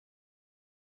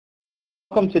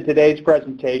Welcome to today's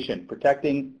presentation,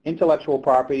 Protecting Intellectual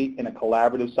Property in a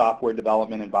Collaborative Software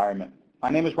Development Environment. My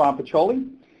name is Ron Piccioli,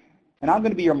 and I'm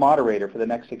going to be your moderator for the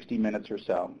next 60 minutes or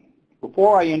so.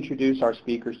 Before I introduce our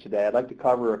speakers today, I'd like to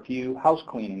cover a few house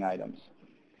cleaning items.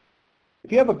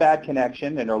 If you have a bad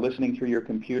connection and are listening through your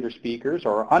computer speakers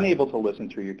or are unable to listen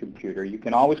through your computer, you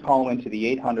can always call into the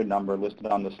 800 number listed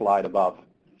on the slide above.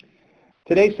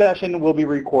 Today's session will be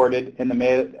recorded and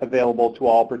made available to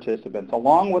all participants,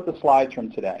 along with the slides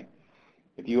from today.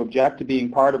 If you object to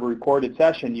being part of a recorded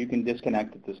session, you can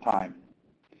disconnect at this time.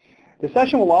 The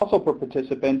session will also put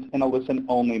participants in a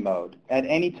listen-only mode. At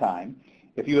any time,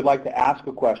 if you would like to ask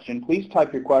a question, please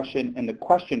type your question in the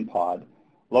question pod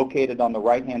located on the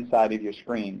right-hand side of your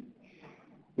screen.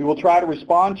 We will try to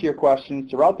respond to your questions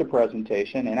throughout the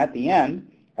presentation, and at the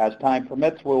end, as time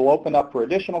permits, we'll open up for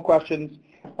additional questions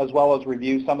as well as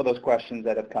review some of those questions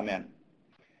that have come in.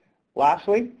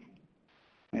 Lastly,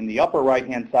 in the upper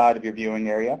right-hand side of your viewing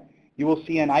area, you will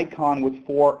see an icon with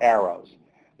 4 arrows.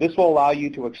 This will allow you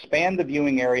to expand the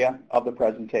viewing area of the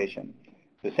presentation.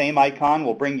 The same icon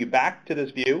will bring you back to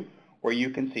this view where you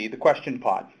can see the question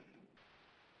pod.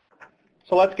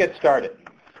 So let's get started.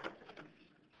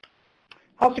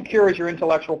 How secure is your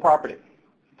intellectual property?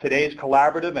 Today's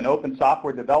collaborative and open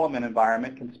software development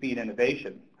environment can speed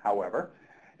innovation. However,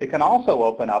 it can also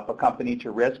open up a company to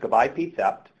risk of IP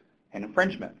theft and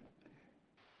infringement.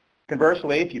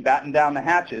 Conversely, if you batten down the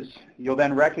hatches, you'll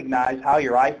then recognize how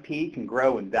your IP can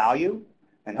grow in value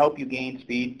and help you gain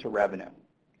speed to revenue.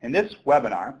 In this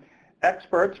webinar,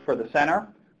 experts for the Center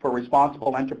for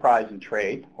Responsible Enterprise and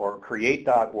Trade, or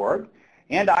CREATE.org,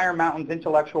 and Iron Mountain's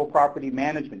Intellectual Property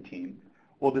Management team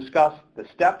will discuss the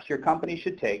steps your company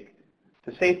should take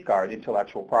to safeguard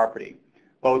intellectual property,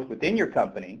 both within your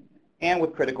company and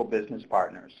with critical business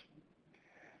partners.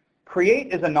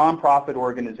 CREATE is a nonprofit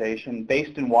organization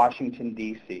based in Washington,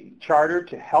 D.C., chartered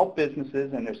to help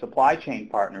businesses and their supply chain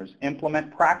partners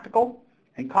implement practical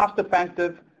and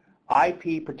cost-effective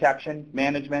IP protection,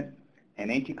 management,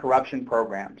 and anti-corruption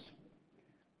programs.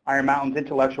 Iron Mountain's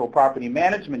Intellectual Property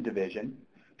Management Division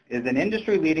is an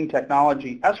industry-leading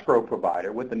technology escrow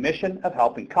provider with the mission of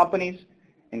helping companies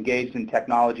engaged in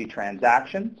technology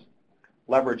transactions,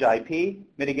 leverage IP,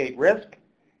 mitigate risk,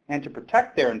 and to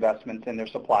protect their investments in their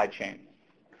supply chain.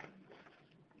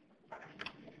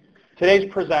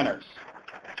 Today's presenters.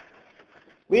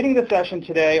 Leading the session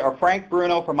today are Frank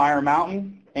Bruno from Iron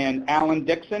Mountain and Alan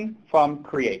Dixon from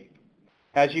CREATE.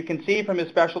 As you can see from his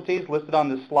specialties listed on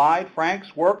this slide, Frank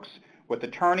works with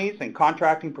attorneys and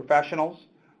contracting professionals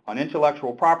on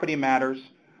intellectual property matters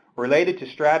related to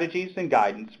strategies and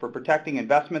guidance for protecting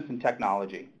investments in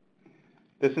technology.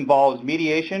 This involves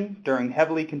mediation during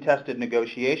heavily contested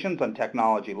negotiations on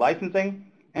technology licensing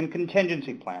and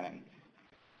contingency planning.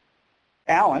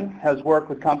 Alan has worked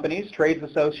with companies, trades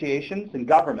associations, and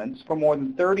governments for more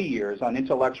than 30 years on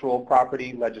intellectual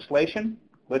property legislation,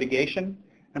 litigation,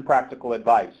 and practical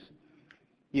advice.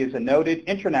 He is a noted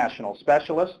international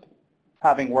specialist,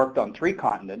 having worked on 3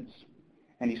 continents,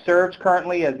 and he serves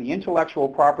currently as the Intellectual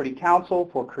Property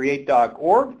Counsel for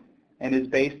CREATE.org and is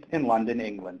based in London,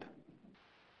 England.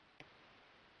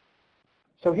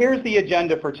 So here's the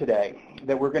agenda for today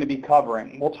that we're going to be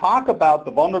covering. We'll talk about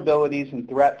the vulnerabilities and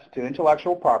threats to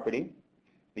intellectual property,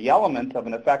 the elements of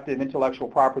an effective intellectual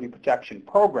property protection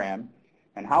program,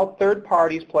 and how third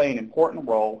parties play an important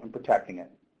role in protecting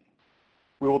it.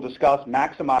 We will discuss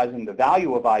maximizing the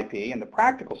value of IP and the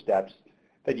practical steps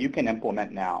that you can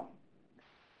implement now.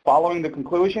 Following the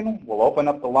conclusion, we'll open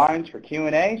up the lines for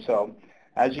Q&A. So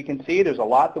as you can see, there's a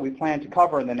lot that we plan to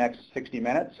cover in the next 60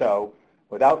 minutes. So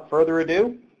without further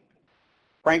ado,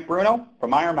 Frank Bruno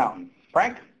from Iron Mountain.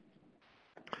 Frank?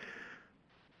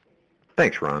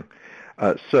 Thanks, Ron.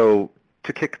 So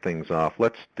to kick things off,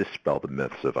 let's dispel the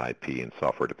myths of IP and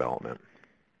software development.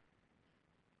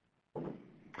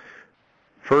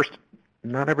 First,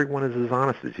 not everyone is as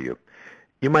honest as you.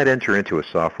 You might enter into a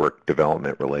software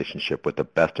development relationship with the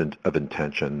best of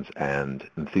intentions and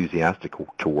enthusiastic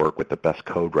to work with the best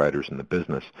code writers in the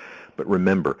business. But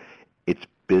remember, it's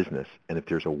business, and if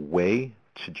there's a way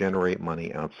to generate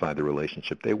money outside the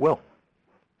relationship, they will.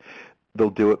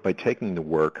 They'll do it by taking the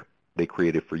work they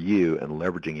created for you and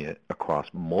leveraging it across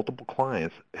multiple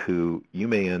clients who you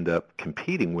may end up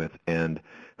competing with and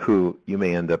who you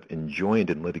may end up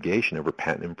enjoined in litigation over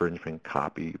patent infringement,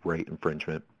 copyright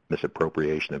infringement,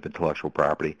 misappropriation of intellectual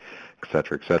property, et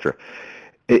cetera, et cetera.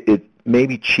 It may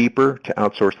be cheaper to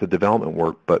outsource the development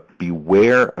work, but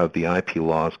beware of the IP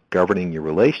laws governing your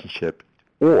relationship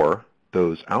or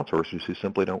those outsourcers who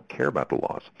simply don't care about the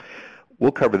laws.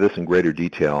 We'll cover this in greater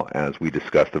detail as we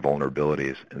discuss the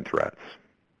vulnerabilities and threats.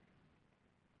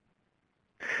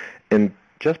 And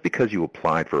just because you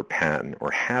applied for a patent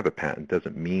or have a patent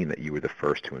doesn't mean that you were the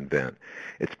first to invent.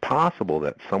 It's possible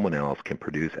that someone else can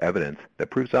produce evidence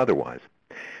that proves otherwise.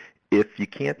 If you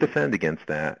can't defend against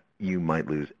that, you might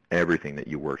lose everything that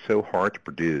you worked so hard to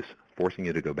produce, forcing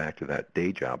you to go back to that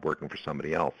day job working for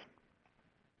somebody else.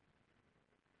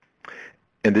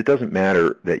 And it doesn't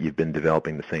matter that you've been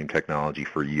developing the same technology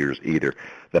for years either.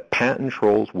 The patent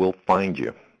trolls will find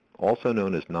you. Also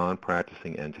known as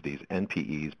non-practicing entities,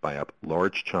 NPEs buy up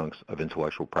large chunks of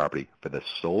intellectual property for the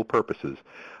sole purposes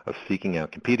of seeking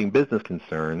out competing business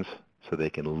concerns so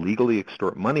they can legally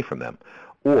extort money from them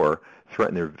or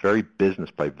threaten their very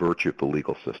business by virtue of the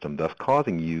legal system, thus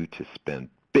causing you to spend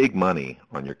big money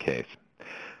on your case.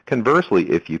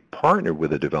 Conversely, if you partner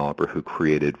with a developer who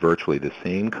created virtually the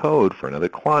same code for another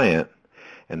client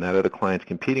and that other client's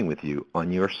competing with you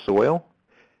on your soil,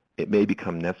 it may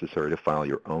become necessary to file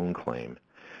your own claim.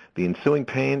 The ensuing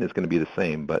pain is going to be the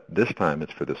same, but this time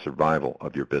it's for the survival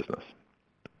of your business.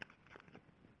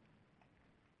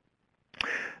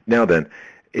 Now then,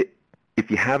 if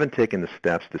you haven't taken the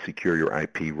steps to secure your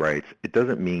IP rights, it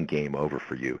doesn't mean game over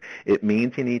for you. It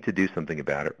means you need to do something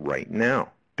about it right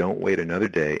now. Don't wait another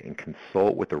day and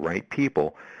consult with the right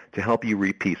people to help you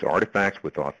repiece artifacts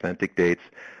with authentic dates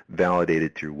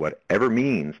validated through whatever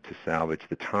means to salvage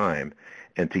the time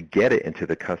and to get it into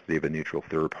the custody of a neutral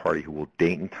third party who will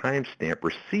date and timestamp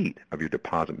receipt of your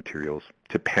deposit materials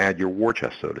to pad your war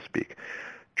chest, so to speak.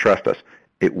 Trust us,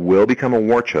 it will become a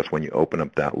war chest when you open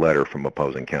up that letter from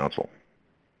opposing counsel.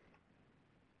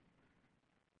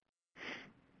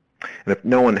 And if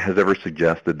no one has ever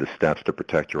suggested the steps to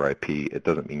protect your IP, it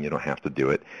doesn't mean you don't have to do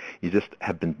it. You just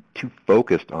have been too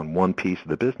focused on one piece of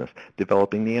the business,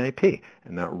 developing the IP,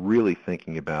 and not really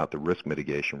thinking about the risk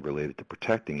mitigation related to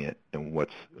protecting it and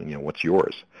what's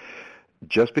yours.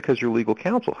 Just because your legal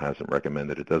counsel hasn't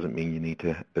recommended it doesn't mean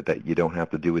that you don't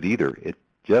have to do it either. It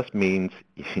just means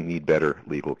you need better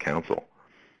legal counsel.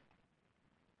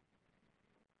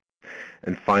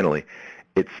 And finally,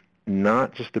 it's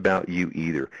not just about you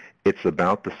either. It's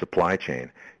about the supply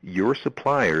chain. Your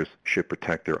suppliers should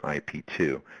protect their IP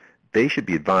too. They should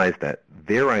be advised that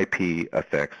their IP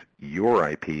affects your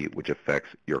IP, which affects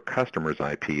your customer's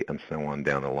IP, and so on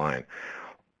down the line.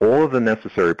 All of the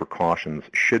necessary precautions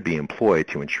should be employed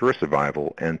to ensure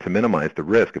survival and to minimize the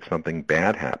risk if something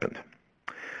bad happened.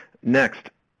 Next,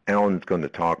 Alan's going to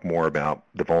talk more about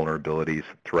the vulnerabilities,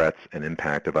 threats, and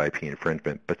impact of IP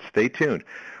infringement, but stay tuned.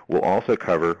 We'll also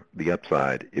cover the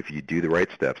upside if you do the right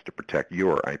steps to protect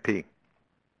your IP.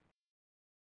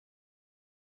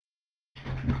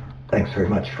 Thanks very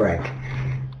much, Frank.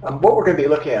 What we're going to be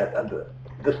looking at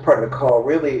this part of the call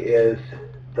really is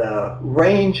the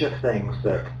range of things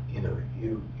that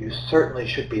you certainly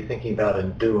should be thinking about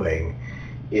and doing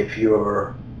if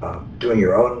you're doing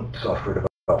your own software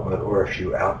development or if you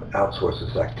outsource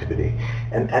this activity,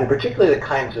 and particularly the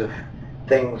kinds of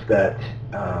things that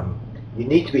you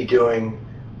need to be doing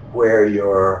where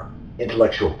your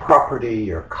intellectual property,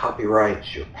 your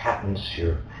copyrights, your patents,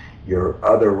 your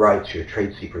other rights, your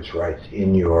trade secrets rights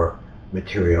in your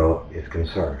material is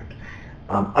concerned.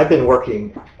 I've been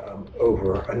working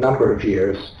over a number of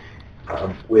years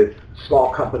with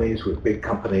small companies, with big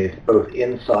companies, both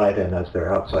inside and as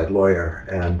their outside lawyer,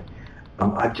 and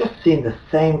I've just seen the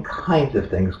same kinds of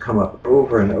things come up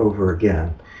over and over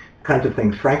again. Kinds of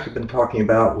things Frank's been talking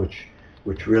about,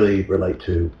 which really relate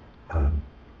to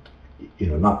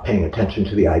not paying attention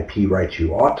to the IP rights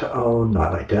you ought to own,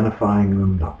 not identifying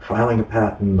them, not filing a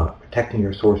patent, not protecting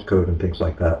your source code and things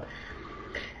like that.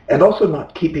 And also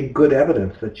not keeping good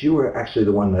evidence that you were actually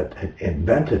the one that had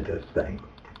invented this thing.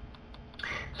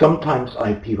 Sometimes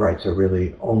IP rights are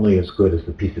really only as good as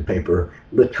the piece of paper,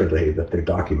 literally, that they're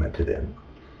documented in.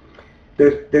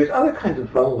 There's other kinds of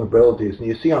vulnerabilities, and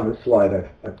you see on this slide,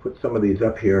 I've put some of these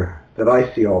up here that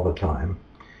I see all the time.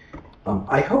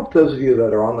 I hope those of you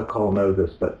that are on the call know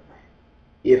this, but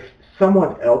if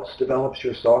someone else develops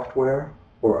your software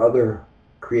or other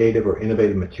creative or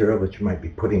innovative material that you might be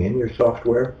putting in your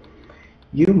software,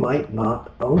 you might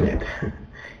not own it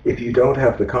if you don't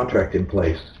have the contract in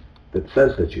place that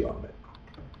says that you own it.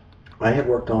 I have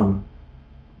worked on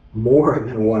more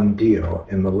than one deal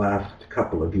in the last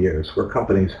couple of years where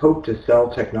companies hoped to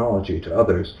sell technology to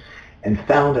others and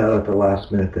found out at the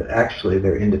last minute that actually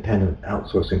their independent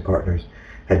outsourcing partners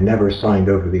had never signed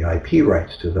over the IP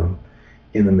rights to them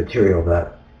in the material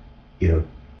that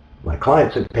my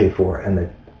clients had paid for and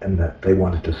that they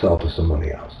wanted to sell to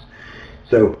somebody else.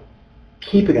 So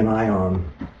keeping an eye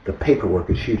on the paperwork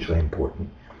is hugely important.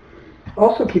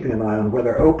 Also keeping an eye on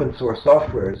whether open source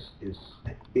software is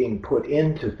being put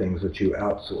into things that you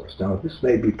outsource. Now, this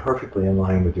may be perfectly in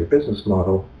line with your business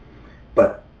model,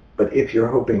 but if you're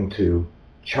hoping to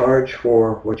charge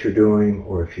for what you're doing,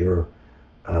 or if you're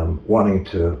wanting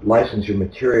to license your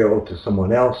material to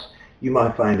someone else, you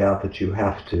might find out that you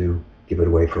have to give it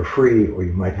away for free, or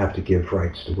you might have to give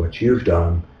rights to what you've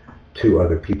done to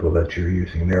other people that you're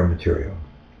using their material.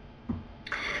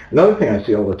 Another thing I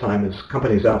see all the time is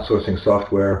companies outsourcing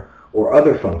software or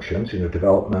other functions,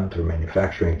 development or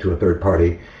manufacturing, to a third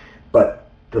party,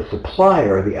 but the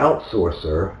supplier, the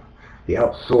outsourcer, the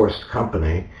outsourced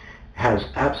company, has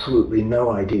absolutely no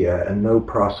idea and no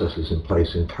processes in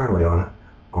place internally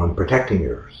on protecting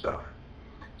your stuff.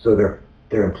 So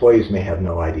their employees may have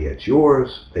no idea it's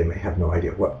yours. They may have no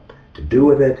idea what to do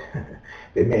with it.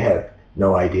 They may have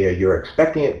no idea you're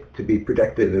expecting it to be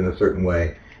protected in a certain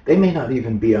way. They may not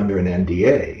even be under an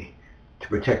NDA to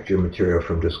protect your material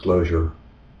from disclosure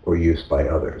or use by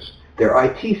others. Their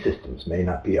IT systems may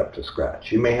not be up to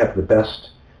scratch. You may have the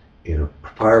best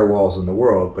firewalls in the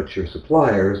world, but your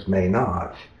suppliers may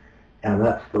not, and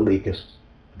that's the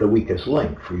weakest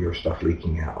link for your stuff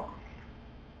leaking out.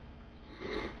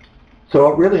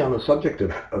 So really, on the subject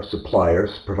of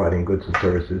suppliers providing goods and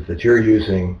services that you're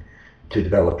using to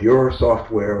develop your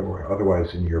software or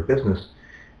otherwise in your business,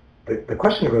 the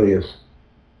question really is,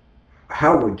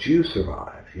 how would you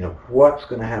survive? What's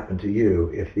going to happen to you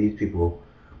if these people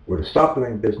were to stop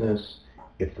doing business,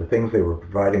 if the things they were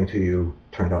providing to you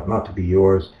turned out not to be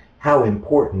yours? How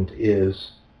important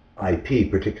is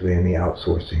IP, particularly in the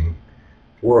outsourcing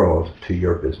world, to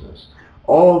your business?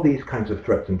 All these kinds of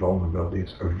threats and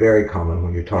vulnerabilities are very common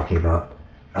when you're talking about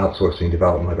outsourcing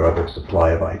development or other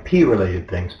supply of IP-related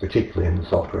things, particularly in the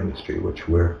software industry, which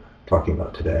we're talking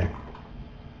about today.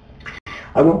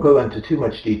 I won't go into too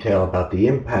much detail about the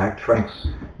impact. Frank's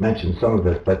mentioned some of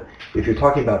this, but if you're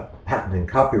talking about patent and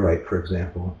copyright, for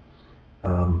example,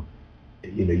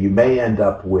 you may end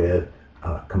up with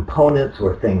components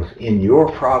or things in your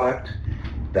product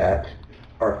that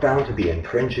are found to be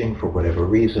infringing for whatever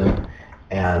reason,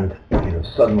 and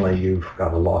suddenly you've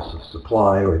got a loss of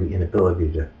supply or the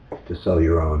inability to sell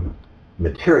your own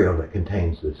material that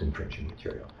contains this infringing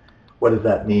material. What does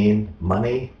that mean?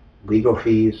 Money, legal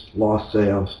fees, lost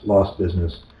sales, lost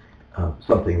business,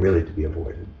 something really to be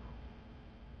avoided.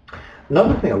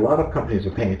 Another thing a lot of companies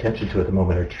are paying attention to at the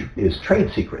moment is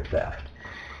trade secret theft.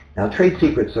 Now, trade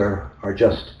secrets are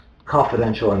just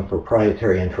confidential and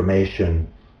proprietary information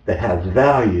that has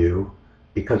value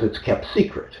because it's kept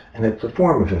secret, and it's a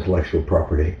form of intellectual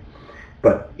property.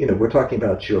 But we're talking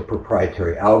about your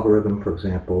proprietary algorithm, for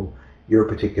example, your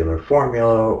particular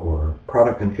formula or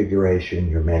product configuration,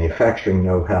 your manufacturing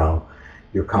know-how,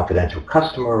 your confidential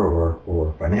customer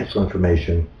or financial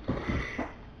information.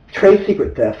 Trade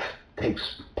secret theft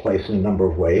takes place in a number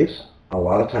of ways, a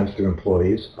lot of times through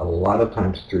employees, a lot of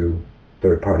times through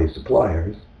third-party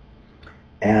suppliers.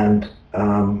 And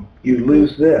you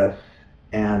lose this,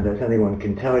 and as anyone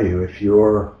can tell you, if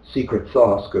your secret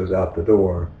sauce goes out the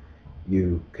door,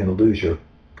 you can lose your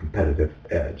competitive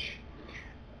edge.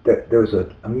 There's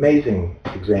an amazing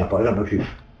example. I don't know if you've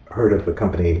heard of the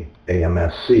company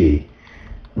AMSC,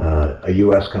 a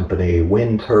U.S. company.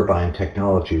 Wind turbine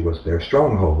technology was their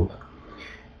stronghold,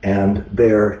 and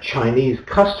their Chinese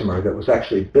customer that was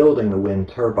actually building the wind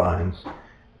turbines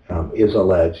is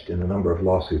alleged in a number of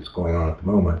lawsuits going on at the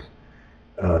moment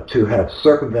to have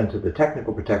circumvented the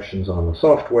technical protections on the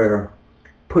software,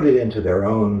 put it into their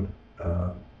own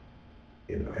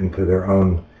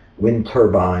wind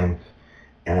turbines.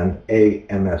 And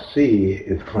AMSC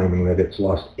is claiming that it's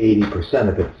lost 80%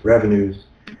 of its revenues,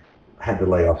 had to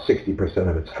lay off 60%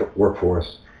 of its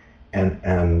workforce, and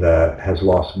has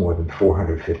lost more than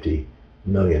 $450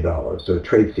 million. So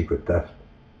trade secret theft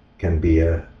can be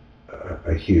a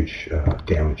huge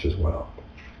damage as well.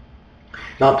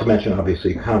 Not to mention,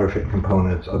 obviously, counterfeit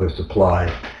components, other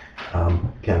supply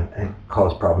can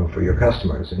cause problems for your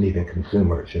customers and even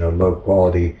consumers. Low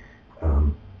quality,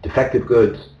 defective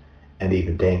goods, and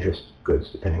even dangerous goods,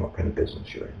 depending on what kind of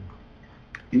business you're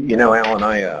in.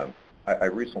 Alan, I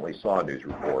recently saw a news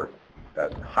report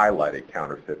that highlighted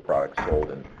counterfeit products sold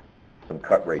in some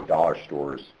cut-rate dollar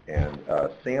stores, and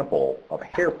a sample of a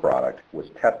hair product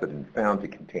was tested and found to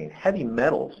contain heavy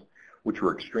metals, which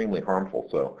were extremely harmful.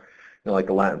 So, like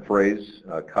the Latin phrase,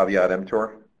 caveat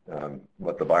emptor,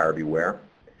 let the buyer beware.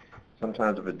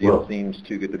 Sometimes if a deal seems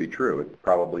too good to be true, it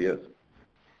probably is.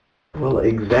 Well,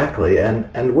 exactly.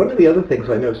 And one of the other things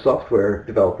I know software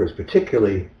developers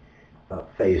particularly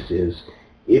face is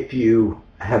if you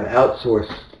have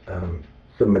outsourced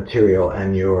some material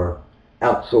and your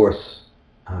outsource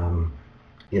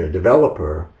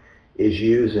developer is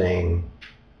using,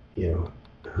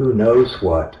 who knows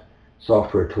what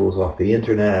software tools off the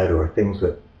internet or things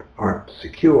that aren't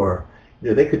secure,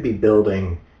 they could be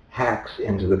building hacks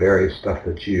into the various stuff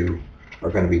that you are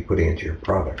going to be putting into your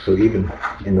product. So even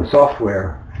in the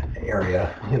software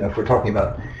area, if we're talking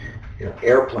about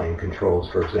airplane controls,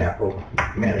 for example,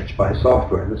 managed by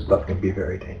software, this stuff can be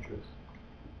very dangerous.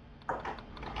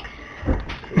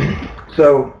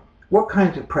 So what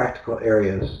kinds of practical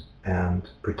areas and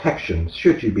protections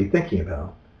should you be thinking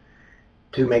about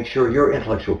to make sure your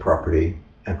intellectual property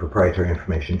and proprietary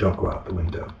information don't go out the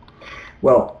window?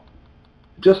 Well,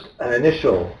 just an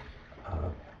initial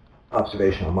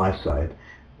observation on my side.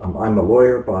 I'm a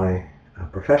lawyer by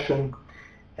profession,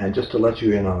 and just to let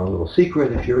you in on a little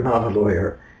secret, if you're not a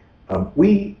lawyer,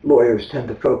 we lawyers tend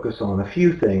to focus on a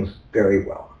few things very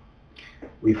well.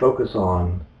 We focus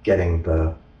on getting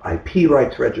the IP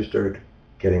rights registered,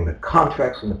 getting the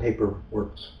contracts and the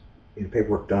paperwork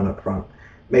done up front,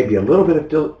 maybe a little bit of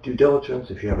due diligence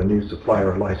if you have a new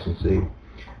supplier or licensee.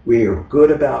 We are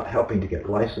good about helping to get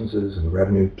licenses and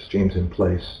revenue streams in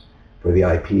place for the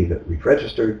IP that we've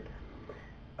registered.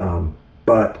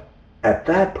 But at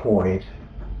that point,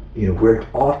 we're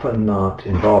often not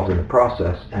involved in the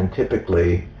process, and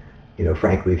typically,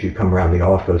 frankly, if you come around the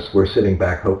office, we're sitting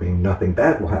back hoping nothing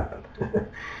bad will happen.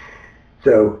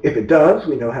 So if it does,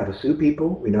 we know how to sue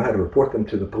people, we know how to report them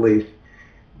to the police,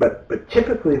 but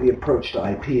typically the approach to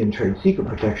IP and trade secret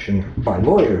protection by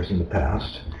lawyers in the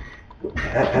past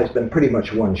has been pretty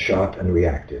much one shot and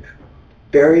reactive.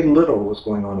 Very little was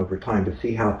going on over time to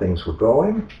see how things were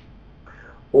going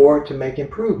or to make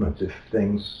improvements if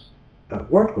things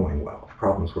weren't going well, if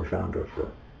problems were found or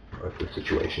if the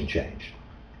situation changed.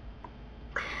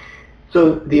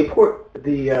 So the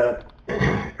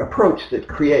approach that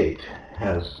Create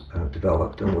has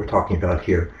developed, and we're talking about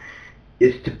here,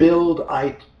 is to build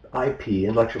IP,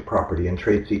 intellectual property, and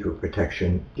trade secret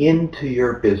protection into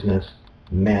your business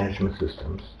management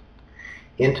systems,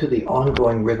 into the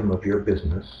ongoing rhythm of your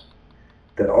business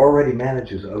that already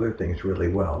manages other things really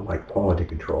well, like quality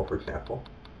control, for example,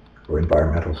 or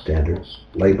environmental standards,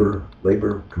 labor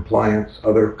compliance,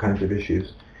 other kinds of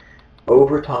issues,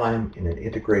 over time in an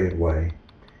integrated way.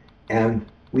 And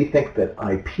we think that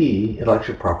IP,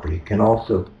 intellectual property, can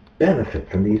also benefit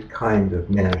from these kinds of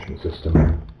management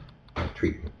system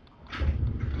treatment.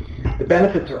 The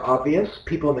benefits are obvious.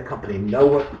 People in the company know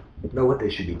what they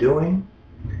should be doing.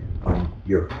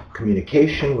 Your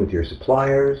communication with your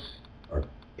suppliers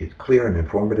is clear and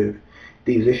informative.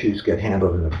 These issues get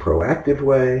handled in a proactive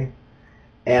way.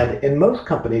 And in most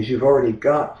companies, you've already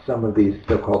got some of these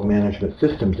so-called management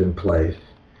systems in place,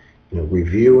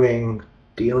 reviewing,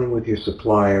 dealing with your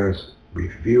suppliers,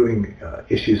 reviewing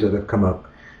issues that have come up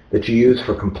that you use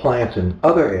for compliance in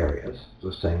other areas, so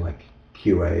saying like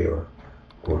QA or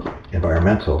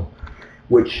environmental,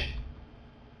 which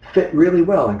fit really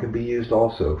well and can be used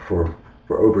also for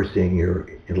overseeing your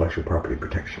intellectual property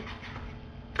protection.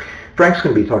 Frank's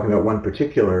going to be talking about one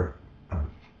particular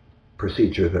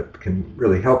procedure that can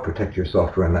really help protect your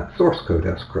software, and that's source code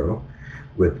escrow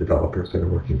with developers that are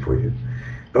working for you.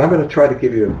 But I'm going to try to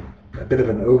give you a bit of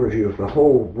an overview of the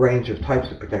whole range of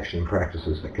types of protection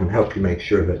practices that can help you make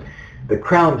sure that the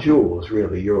crown jewels,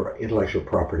 really, your intellectual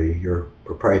property, your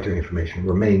proprietary information,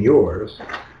 remain yours,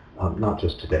 not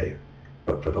just today,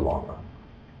 but for the long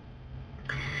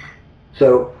run.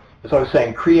 So, as I was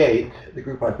saying, Create, the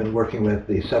group I've been working with,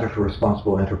 the Center for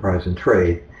Responsible Enterprise and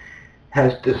Trade,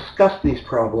 has discussed these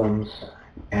problems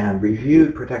and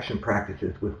reviewed protection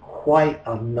practices with quite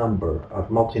a number of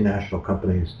multinational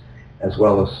companies as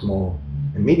well as small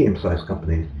and medium-sized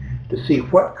companies to see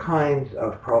what kinds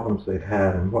of problems they've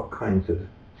had and what kinds of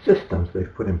systems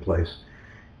they've put in place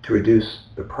to reduce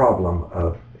the problem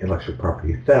of intellectual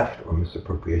property theft or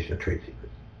misappropriation of trade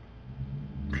secrets.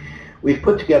 We've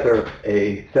put together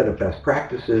a set of best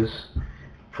practices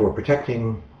for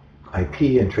protecting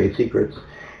IP and trade secrets,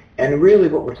 and really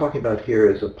what we're talking about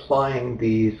here is applying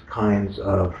these kinds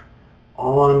of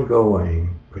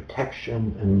ongoing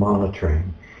protection and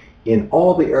monitoring in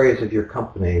all the areas of your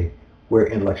company where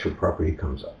intellectual property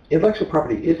comes up. Intellectual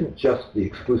property isn't just the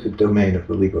exclusive domain of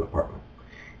the legal department.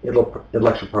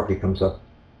 Intellectual property comes up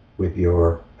with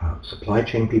your supply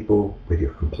chain people, with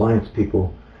your compliance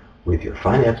people, with your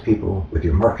finance people, with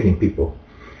your marketing people.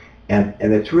 And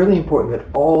it's really important that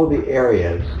all the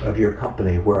areas of your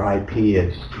company where IP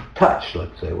is touched,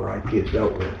 let's say, where IP is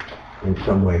dealt with in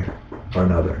some way or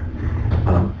another,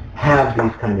 have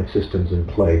these kind of systems in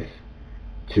place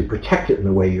to protect it in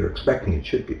the way you're expecting it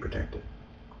should be protected.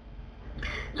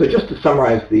 So just to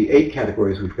summarize the 8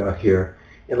 categories we've got here,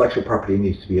 Intellectual property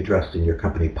needs to be addressed in your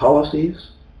company policies,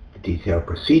 detailed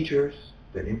procedures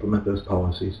that implement those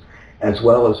policies, as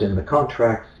well as in the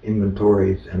contracts,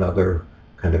 inventories, and other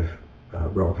kind of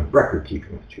relevant record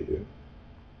keeping that you do.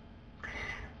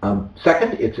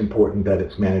 Second, it's important that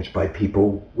it's managed by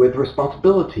people with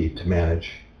responsibility to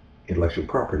manage intellectual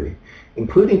property,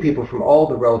 including people from all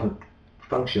the relevant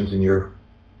functions in your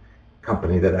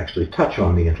company that actually touch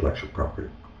on the intellectual property.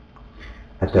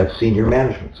 Have to have senior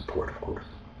management support, of course.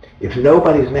 If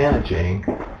nobody's managing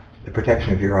the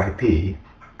protection of your IP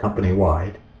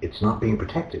company-wide, it's not being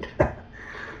protected.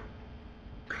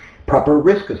 Proper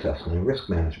risk assessment and risk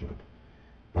management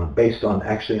based on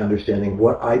actually understanding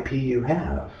what IP you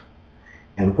have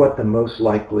and what the most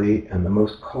likely and the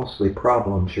most costly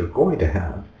problems you're going to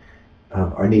have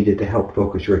are needed to help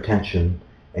focus your attention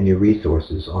and your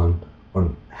resources on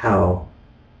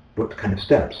what kind of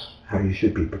steps, how you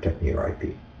should be protecting your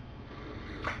IP.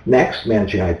 Next,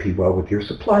 managing IP well with your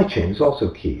supply chain is also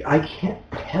key. I can't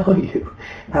tell you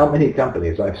how many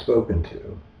companies I've spoken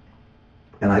to,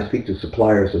 and I speak to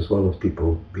suppliers as well as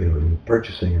people in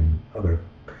purchasing and other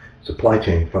supply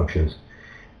chain functions,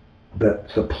 but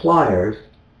suppliers,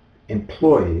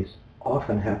 employees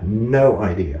often have no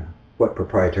idea what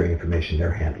proprietary information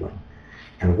they're handling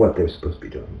and what they're supposed to be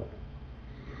doing with it.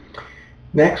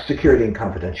 Next, security and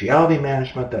confidentiality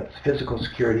management. That's physical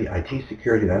security, IT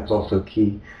security, that's also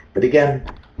key. But again,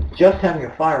 just having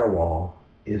a firewall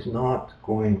is not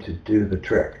going to do the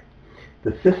trick.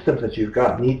 The systems that you've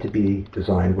got need to be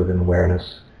designed with an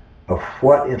awareness of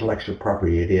what intellectual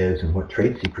property it is and what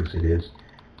trade secrets it is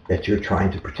that you're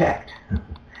trying to protect.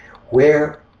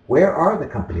 Where are the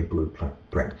company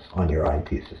blueprints on your IT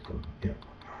system?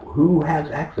 Who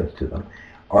has access to them?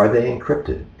 Are they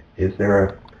encrypted? Is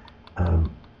there a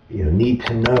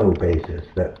need-to-know basis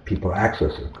that people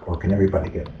access it, or can everybody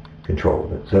get control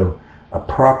of it? So a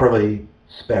properly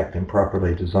spec'd and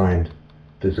properly designed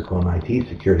physical and IT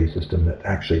security system that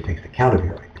actually takes account of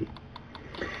your IP.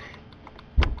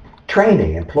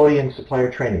 Training, employee and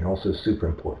supplier training, also super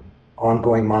important.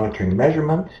 Ongoing monitoring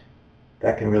measurement,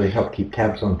 that can really help keep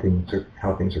tabs on things, or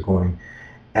how things are going.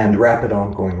 And rapid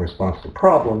ongoing response to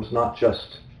problems, not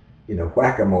just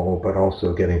whack-a-mole, but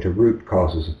also getting to root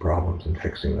causes of problems and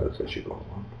fixing those as you go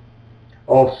along.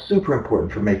 All super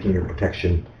important for making your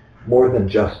protection more than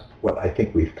just what I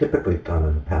think we've typically done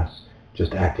in the past,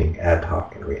 just acting ad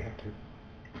hoc and reactive.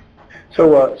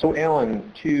 So Alan,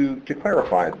 to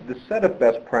clarify, the set of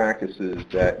best practices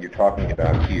that you're talking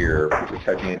about here for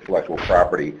protecting intellectual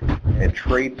property and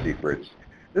trade secrets,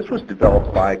 this was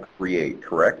developed by Create,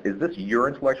 correct? Is this your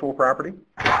intellectual property?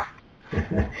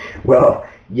 Well,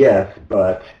 yes,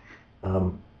 but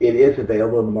it is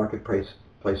available in the marketplace,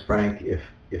 Frank. If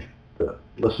the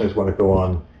listeners want to go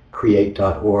on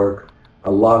create.org,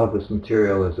 a lot of this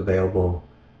material is available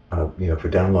for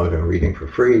download and reading for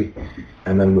free.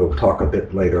 And then we'll talk a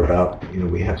bit later about,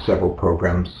 we have several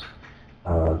programs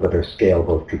that are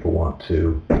scalable if people want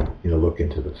to, look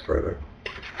into this further.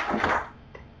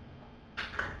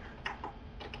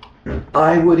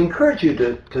 I would encourage you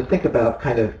to think about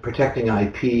kind of protecting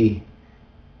IP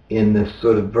in this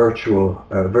sort of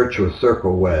virtuous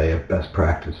circle way of best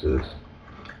practices,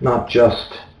 not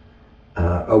just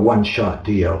a one-shot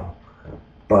deal,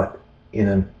 but in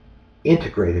an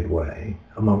integrated way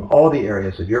among all the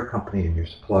areas of your company and your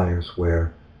suppliers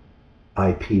where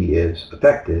IP is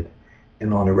affected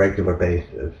and on a regular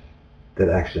basis that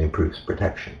actually improves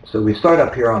protection. So we start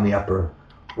up here on the upper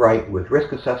right with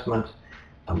risk assessment.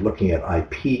 I'm looking at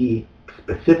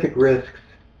IP-specific risks,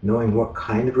 knowing what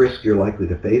kind of risk you're likely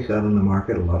to face out in the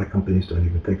market. A lot of companies don't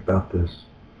even think about this.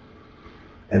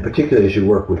 And particularly as you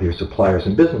work with your suppliers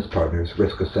and business partners,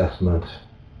 risk assessment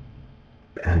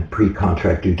and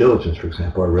pre-contract due diligence, for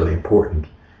example, are really important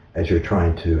as you're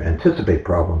trying to anticipate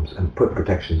problems and put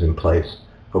protections in place,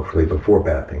 hopefully before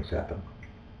bad things happen.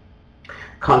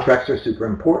 Contracts are super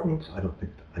important. I don't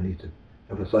think I need to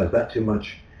emphasize that too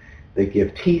much. They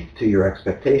give teeth to your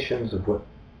expectations of what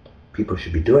people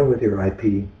should be doing with your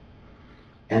IP,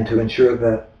 and to ensure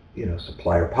that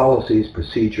supplier policies,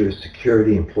 procedures,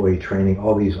 security, employee training,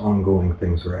 all these ongoing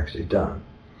things are actually done.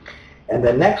 And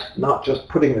then next, not just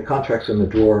putting the contracts in the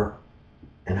drawer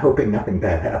and hoping nothing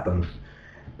bad happens,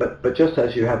 but just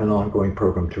as you have an ongoing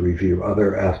program to review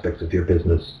other aspects of your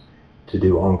business, to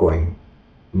do ongoing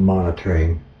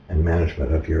monitoring and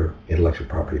management of your intellectual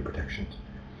property protections.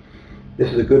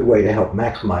 This is a good way to help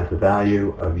maximize the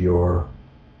value of your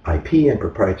IP and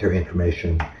proprietary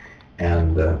information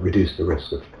and reduce the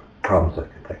risk of problems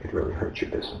that could really hurt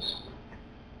your business.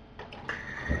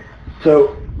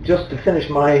 So just to finish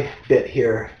my bit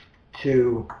here,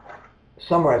 to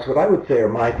summarize, what I would say are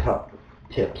my top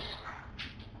tips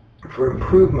for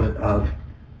improvement of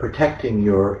protecting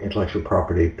your intellectual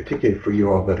property, particularly for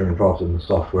you all that are involved in the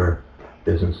software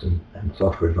business and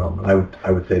software development,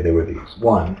 I would say they were these.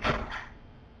 One,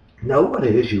 know what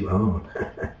it is you own.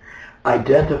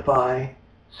 Identify,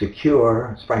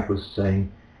 secure, as Frank was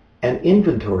saying, and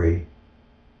inventory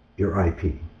your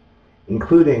IP,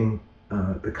 including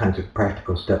the kinds of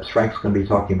practical steps Frank's going to be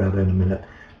talking about in a minute,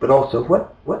 but also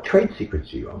what trade secrets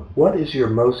do you own? What is your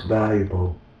most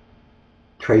valuable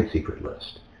trade secret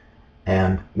list?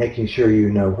 And making sure you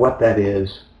know what that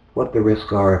is, what the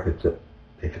risks are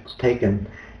if it's taken,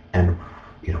 and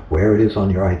where it is on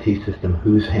your IT system,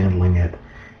 who's handling it,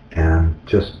 and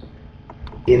just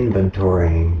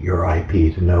inventorying your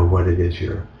IP to know what it is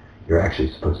you're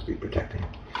actually supposed to be protecting.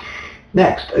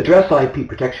 Next, address IP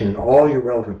protection in all your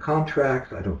relevant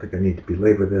contracts. I don't think I need to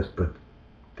belabor this, but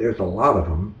there's a lot of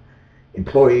them.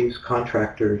 Employees,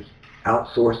 contractors,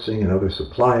 outsourcing and other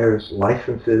suppliers,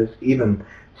 licenses, even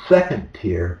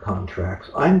second-tier contracts.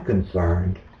 I'm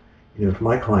concerned, if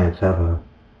my clients have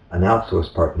an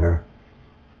outsourced partner,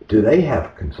 do they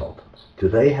have consultants? Do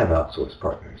they have outsourced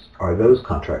partners? Are those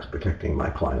contracts protecting my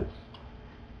clients'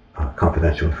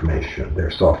 confidential information,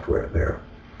 their software,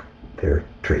 their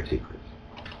trade secrets?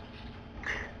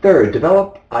 Third,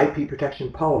 develop IP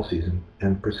protection policies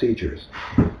and procedures.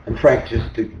 And Frank,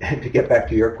 just to get back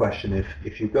to your question,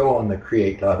 if you go on the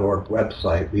create.org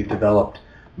website, we've developed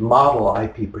model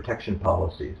IP protection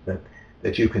policies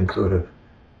that you can sort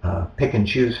of pick and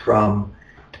choose from,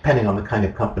 depending on the kind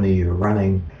of company you're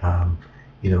running.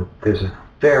 There's a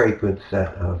very good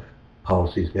set of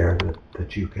policies there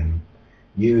that you can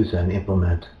use and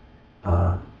implement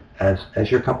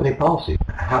as your company policy.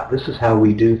 This is how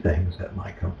we do things at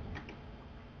my company.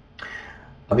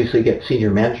 Obviously, get senior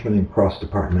management and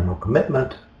cross-departmental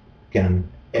commitment. Again,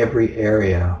 every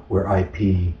area where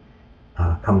IP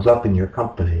comes up in your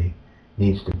company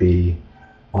needs to be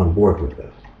on board with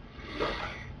this.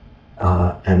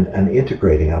 And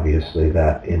integrating, obviously,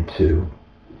 that into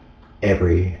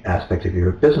every aspect of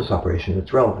your business operation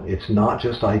that's relevant. It's not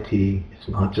just IT, it's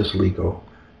not just legal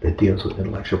that deals with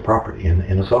intellectual property in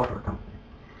a software company.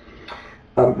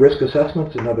 Risk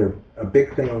assessment's a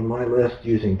big thing on my list,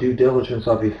 using due diligence,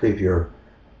 obviously, if you're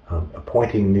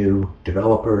appointing new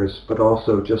developers, but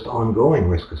also just ongoing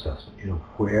risk assessment.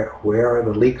 Where are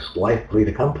the leaks likely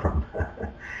to come from?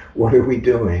 What are we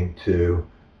doing to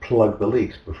plug the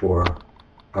leaks before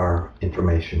our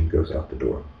information goes out the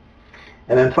door?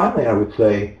 And then finally, I would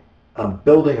say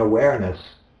building awareness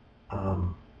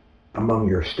among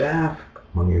your staff,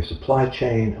 among your supply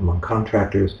chain, among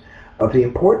contractors, of the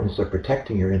importance of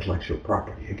protecting your intellectual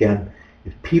property. Again,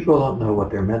 if people don't know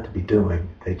what they're meant to be doing,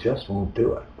 they just won't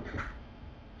do it.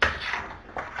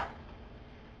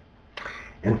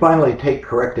 And finally, take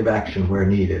corrective action where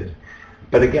needed.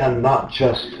 But again, not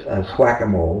just as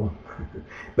whack-a-mole,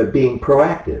 but being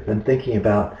proactive and thinking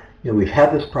about, we've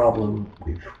had this problem,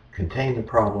 we've contained the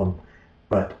problem,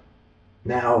 but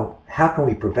now how can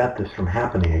we prevent this from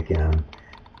happening again?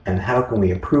 And how can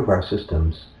we improve our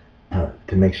systems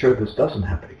to make sure this doesn't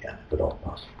happen again, if at all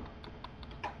possible?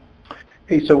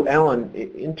 Hey, so Alan,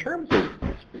 in terms of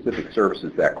specific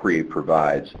services that Create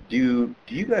provides, do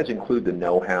you guys include the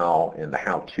know-how and the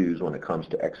how-tos when it comes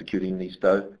to executing these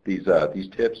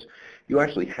tips? You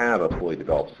actually have a fully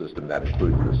developed system that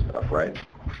includes this stuff, right?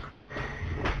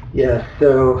 Yeah,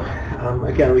 so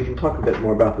again, we can talk a bit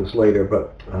more about this later,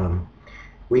 but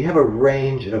we have a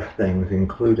range of things,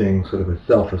 including sort of a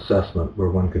self-assessment where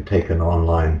one could take an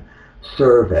online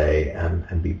survey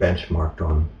and be benchmarked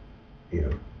on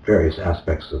various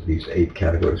aspects of these 8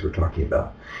 categories we're talking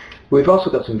about. We've also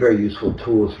got some very useful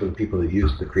tools for the people that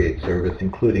use the Create service,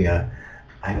 including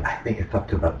I think it's up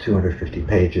to about 250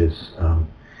 pages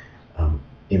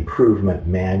improvement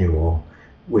manual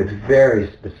with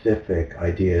very specific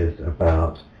ideas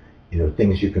about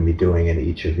things you can be doing in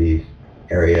each of these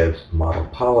areas, model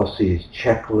policies,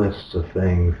 checklists of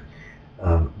things,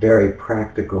 very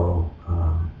practical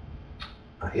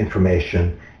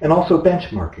information, and also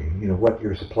benchmarking, what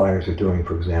your suppliers are doing,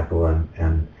 for example,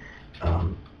 and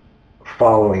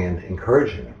following and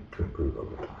encouraging them to improve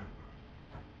over time.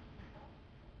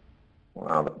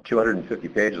 Wow, 250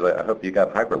 pages. I hope you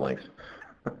got hyperlinks.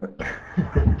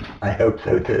 I hope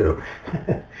so too.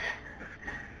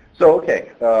 So,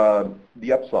 okay,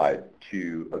 the upside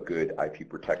to a good IP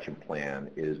protection plan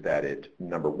is that it,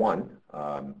 number one,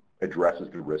 addresses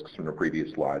the risks from the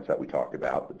previous slides that we talked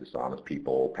about, the dishonest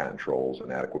people, patent trolls,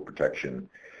 inadequate protection,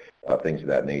 things of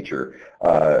that nature.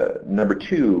 Number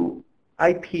two,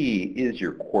 IP is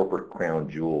your corporate crown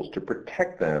jewels. To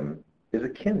protect them, is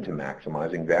akin to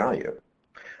maximizing value.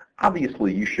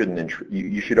 Obviously, you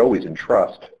should always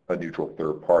entrust a neutral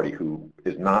third party who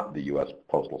is not the U.S.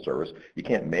 Postal Service. You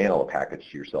can't mail a package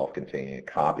to yourself containing a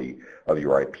copy of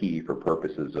your IP for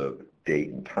purposes of date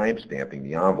and time stamping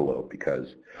the envelope,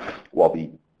 because while the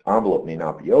envelope may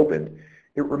not be opened,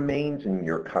 it remains in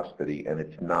your custody and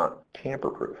it's not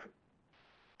tamper-proof.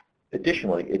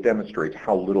 Additionally, it demonstrates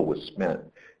how little was spent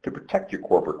to protect your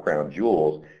corporate crown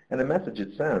jewels and the message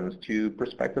it sends to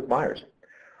prospective buyers.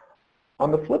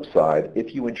 On the flip side,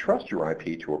 if you entrust your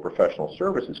IP to a professional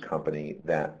services company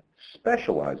that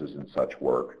specializes in such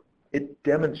work, it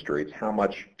demonstrates how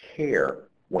much care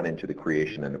went into the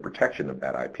creation and the protection of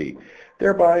that IP,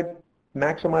 thereby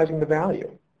maximizing the value.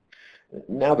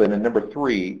 Now then, in number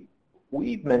 3,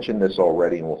 we've mentioned this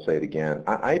already and we'll say it again.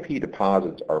 IP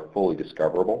deposits are fully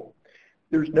discoverable.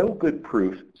 There's no good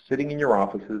proof sitting in your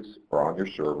offices or on your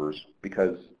servers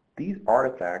because these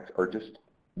artifacts are just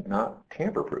not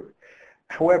tamper-proof.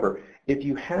 However, if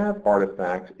you have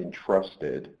artifacts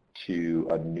entrusted to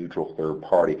a neutral third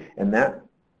party, and that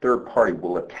third party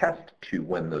will attest to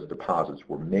when those deposits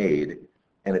were made,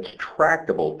 and it's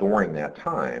tractable during that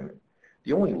time,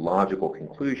 the only logical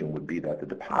conclusion would be that the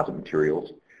deposit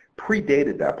materials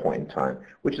predated that point in time,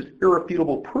 which is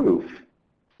irrefutable proof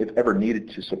if ever needed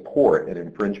to support an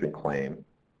infringement claim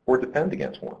or defend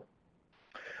against one.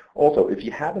 Also, if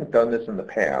you haven't done this in the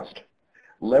past,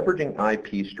 leveraging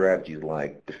IP strategies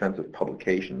like defensive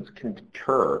publications can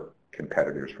deter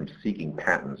competitors from seeking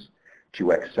patents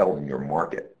to excel in your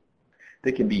market.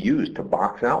 They can be used to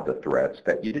box out the threats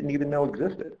that you didn't even know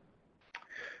existed.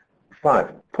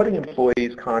 5, putting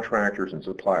employees, contractors, and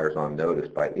suppliers on notice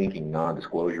by inking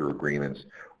non-disclosure agreements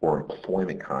or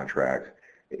employment contracts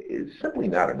is simply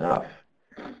not enough.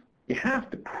 You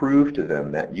have to prove to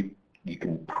them that you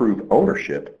can prove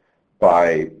ownership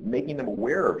by making them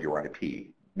aware of your IP,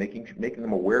 making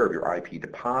them aware of your IP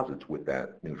deposits with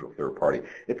that neutral third party.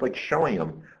 It's like showing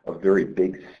them a very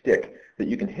big stick that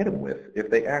you can hit them with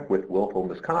if they act with willful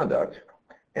misconduct,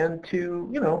 and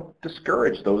to,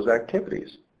 discourage those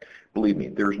activities. Believe me,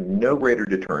 there's no greater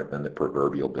deterrent than the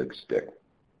proverbial big stick.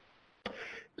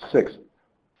 6,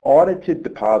 audited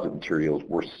deposit materials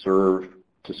were served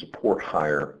to support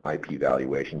higher IP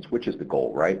valuations, which is the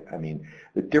goal, right? I mean,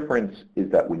 the difference is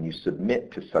that when you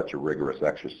submit to such a rigorous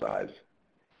exercise,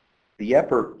 the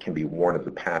effort can be worn as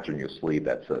a patch on your sleeve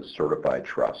that says certified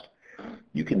trust.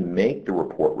 You can make the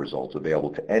report results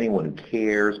available to anyone who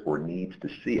cares or needs to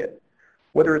see it,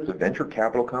 whether it's a venture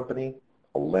capital company,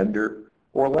 a lender,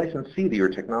 or a licensee to your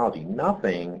technology.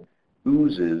 Nothing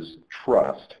oozes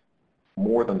trust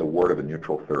more than the word of a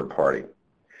neutral third party.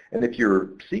 And if you're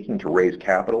seeking to raise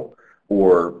capital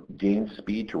or gain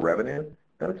speed to revenue,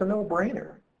 then it's a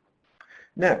no-brainer.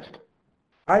 Next,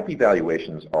 IP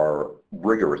valuations are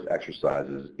rigorous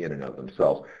exercises in and of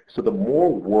themselves. So the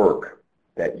more work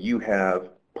that you have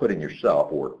put in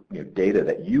yourself, or data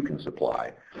that you can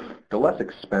supply, the less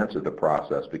expensive the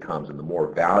process becomes and the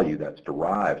more value that's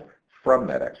derived from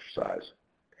that exercise.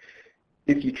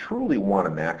 If you truly want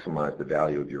to maximize the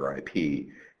value of your IP,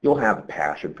 you'll have a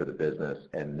passion for the business,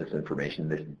 and this information,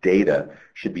 this data,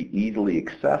 should be easily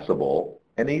accessible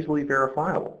and easily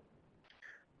verifiable.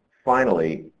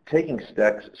 Finally, taking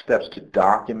steps to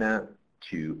document,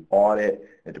 to audit,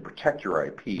 and to protect your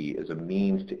IP is a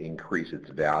means to increase its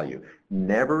value.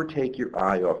 Never take your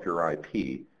eye off your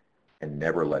IP and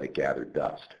never let it gather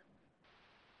dust.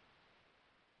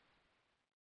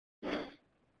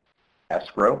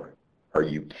 Escrow? Are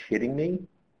you kidding me?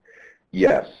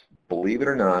 Yes, believe it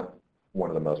or not, one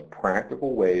of the most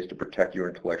practical ways to protect your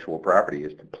intellectual property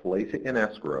is to place it in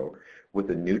escrow with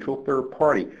a neutral third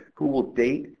party who will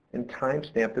date and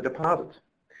timestamp the deposits.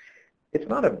 It's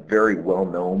not a very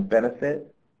well-known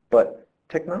benefit, but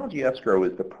technology escrow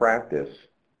is the practice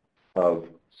of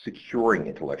securing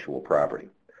intellectual property,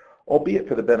 albeit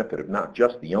for the benefit of not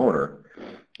just the owner,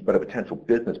 but a potential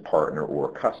business partner or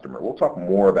a customer. We'll talk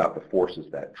more about the forces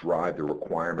that drive the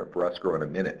requirement for escrow in a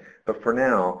minute, but for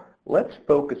now, let's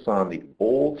focus on the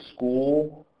old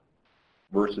school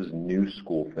versus new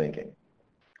school thinking.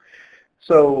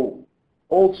 So,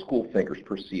 old school thinkers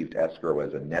perceived escrow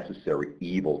as a necessary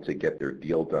evil to get their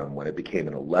deal done when it became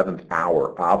an 11th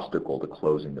hour obstacle to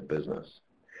closing the business.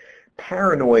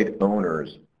 Paranoid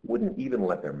owners wouldn't even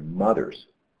let their mothers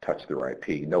touch their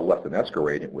IP, no less an escrow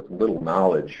agent with little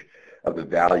knowledge of the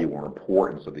value or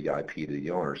importance of the IP to the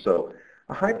owner. So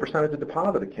a high percentage of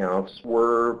deposit accounts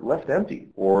were left empty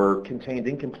or contained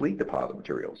incomplete deposit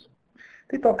materials.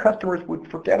 They thought customers would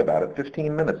forget about it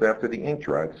 15 minutes after the ink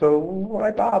dried, so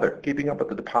why bother keeping up with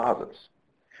the deposits?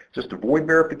 Just avoid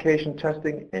verification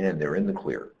testing and they're in the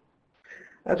clear.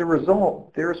 As a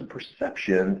result, there is a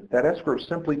perception that escrow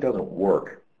simply doesn't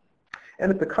work.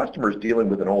 And if the customer is dealing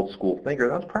with an old school thinker,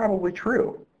 that's probably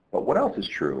true. But what else is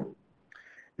true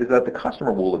is that the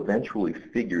customer will eventually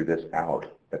figure this out,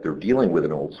 that they're dealing with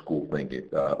an old school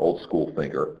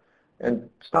thinker, and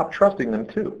stop trusting them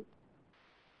too.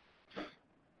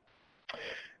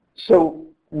 So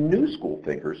new school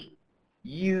thinkers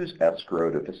use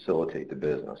escrow to facilitate the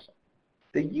business.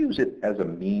 They use it as a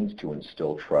means to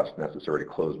instill trust necessary to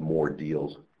close more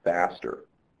deals faster.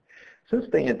 Since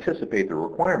they anticipate the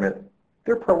requirement,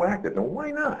 they're proactive, and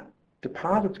why not?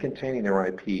 Deposits containing their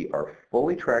IP are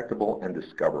fully trackable and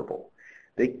discoverable.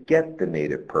 They get the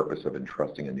native purpose of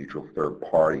entrusting a neutral third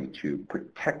party to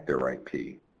protect their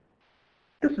IP.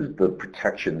 This is the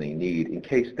protection they need in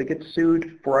case they get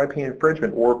sued for IP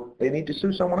infringement or they need to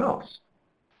sue someone else.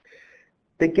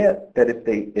 They get that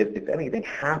if anything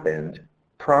happened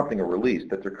prompting a release,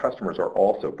 that their customers are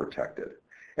also protected.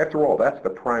 After all, that's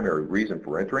the primary reason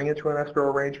for entering into an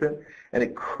escrow arrangement, and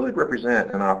it could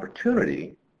represent an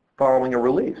opportunity following a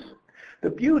release. The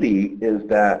beauty is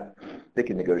that they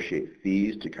can negotiate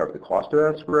fees to cover the cost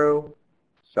of escrow,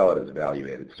 sell it as a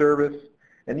value-added service,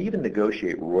 and even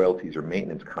negotiate royalties or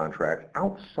maintenance contracts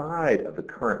outside of the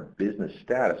current business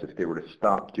status if they were to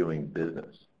stop doing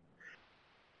business.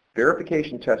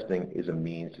 Verification testing is a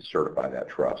means to certify that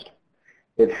trust.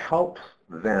 It helps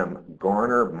them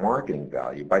garner marketing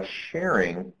value by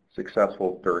sharing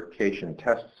successful verification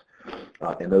tests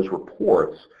in those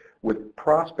reports with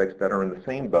prospects that are in the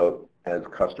same boat as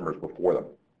customers before them.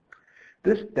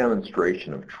 This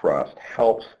demonstration of trust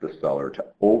helps the seller to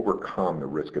overcome the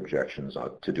risk objections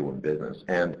to doing business.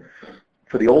 And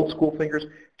for the old school thinkers,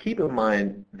 keep in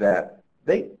mind that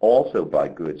they also buy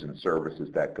goods and services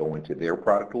that go into their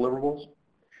product deliverables.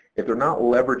 If they're not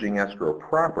leveraging escrow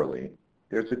properly,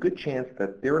 there's a good chance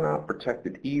that they're not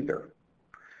protected either.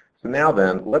 So now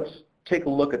then, let's take a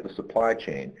look at the supply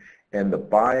chain and the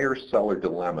buyer-seller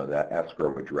dilemma that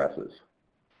escrow addresses.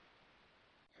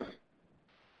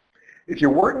 If you're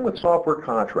working with software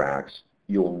contracts,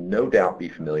 you'll no doubt be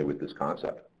familiar with this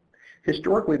concept.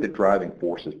 Historically, the driving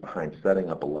forces behind setting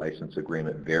up a license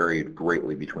agreement varied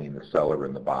greatly between the seller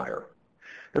and the buyer.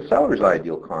 The seller's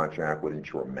ideal contract would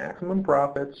ensure maximum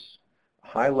profits,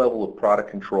 high level of product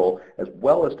control, as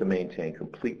well as to maintain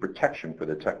complete protection for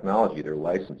the technology they're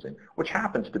licensing, which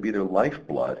happens to be their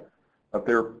lifeblood of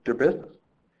their business.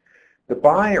 The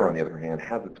buyer, on the other hand,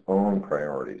 has its own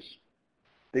priorities.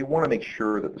 They want to make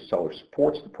sure that the seller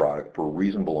supports the product for a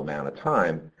reasonable amount of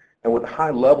time and with a high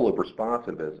level of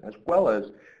responsiveness, as well as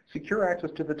secure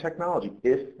access to the technology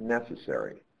if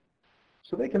necessary,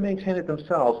 so they can maintain it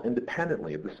themselves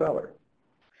independently of the seller.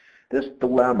 This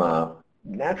dilemma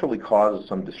naturally causes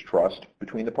some distrust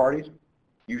between the parties,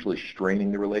 usually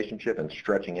straining the relationship and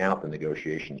stretching out the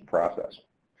negotiations process.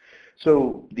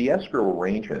 So the escrow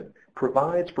arrangement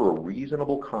provides for a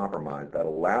reasonable compromise that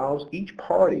allows each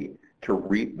party to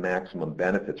reap maximum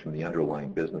benefits from the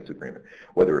underlying business agreement,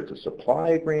 whether it's a supply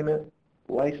agreement,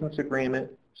 license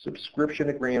agreement, subscription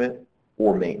agreement,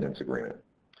 or maintenance agreement.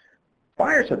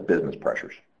 Buyers have business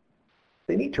pressures.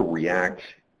 They need to react,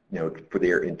 for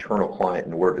their internal client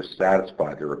in order to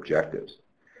satisfy their objectives.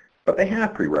 But they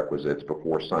have prerequisites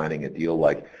before signing a deal,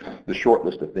 like the short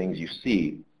list of things you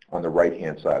see on the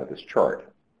right-hand side of this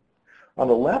chart. On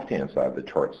the left-hand side of the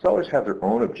chart, sellers have their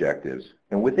own objectives,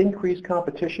 and with increased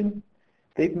competition,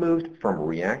 they've moved from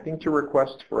reacting to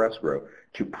requests for escrow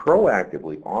to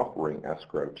proactively offering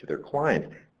escrow to their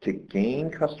clients to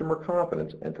gain customer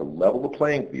confidence and to level the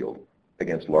playing field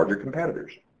against larger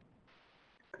competitors.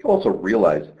 They also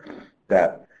realize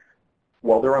that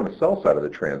while they're on the sell side of the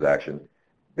transaction,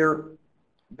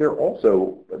 they're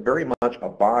also very much a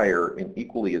buyer in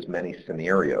equally as many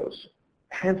scenarios,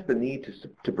 hence the need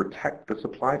to protect the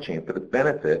supply chain for the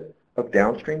benefit of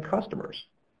downstream customers.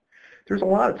 There's a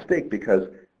lot at stake because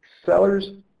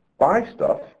sellers buy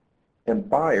stuff and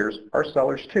buyers are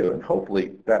sellers too, and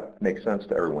hopefully that makes sense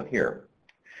to everyone here.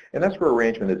 An escrow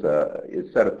arrangement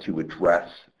is set up to address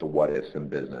the what-ifs in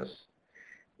business.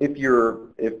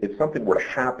 If something were to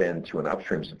happen to an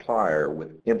upstream supplier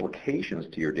with implications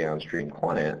to your downstream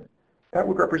client, that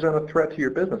would represent a threat to your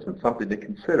business and something to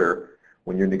consider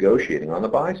when you're negotiating on the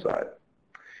buy side.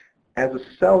 As a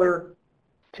seller,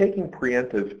 taking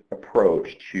preemptive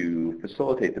approach to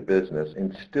facilitate the business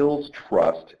instills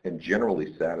trust and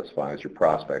generally satisfies your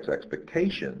prospect's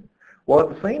expectation, while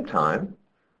at the same time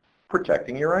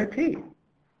protecting your IP.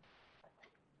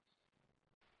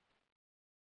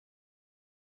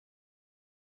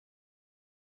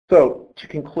 So, to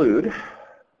conclude,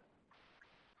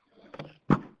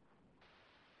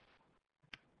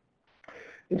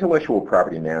 Intellectual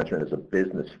property management is a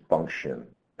business function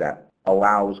that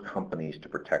allows companies to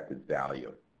protect its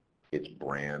value, its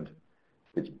brand,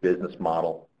 its business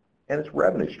model, and its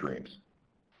revenue streams.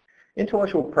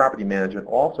 Intellectual property management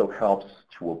also helps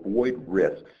to avoid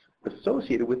risks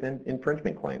associated with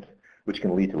infringement claims, which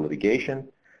can lead to litigation,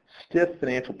 stiff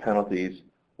financial penalties,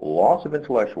 loss of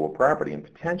intellectual property, and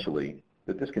potentially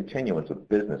the discontinuance of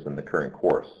business in the current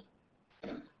course.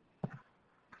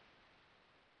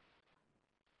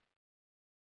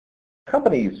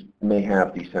 Companies may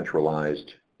have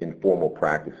decentralized informal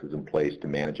practices in place to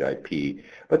manage IP,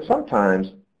 but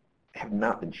sometimes have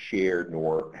not been shared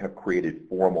nor have created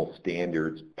formal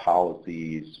standards,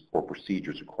 policies, or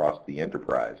procedures across the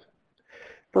enterprise.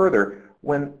 Further,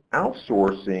 when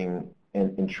outsourcing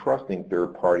and entrusting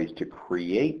third parties to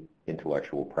create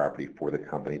intellectual property for the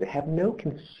company, they have no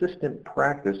consistent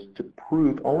practice to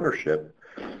prove ownership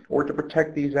or to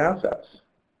protect these assets.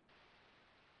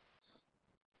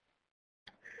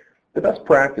 The best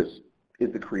practice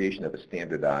is the creation of a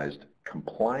standardized,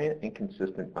 compliant, and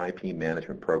consistent IP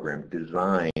management program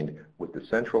designed with the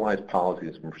centralized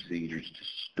policies and procedures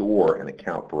to store and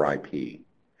account for IP.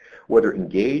 Whether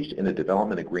engaged in a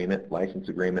development agreement, license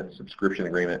agreement, subscription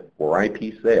agreement, or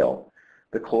IP sale,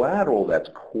 the collateral that's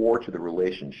core to the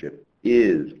relationship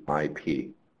is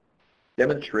IP.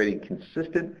 Demonstrating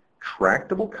consistent,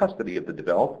 tractable custody of the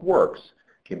developed works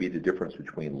can be the difference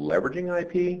between leveraging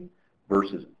IP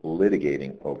versus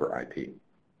litigating over IP.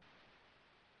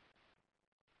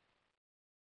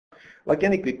 Like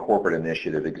any good corporate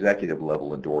initiative, executive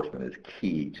level endorsement is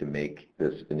key to make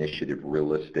this initiative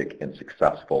realistic and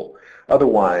successful.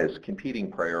 Otherwise, competing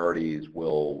priorities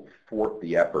will thwart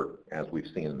the effort, as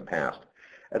we've seen in the past.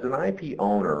 As an IP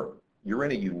owner, you're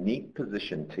in a unique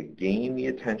position to gain the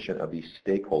attention of these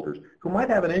stakeholders who might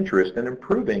have an interest in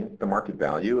improving the market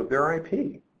value of their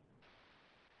IP.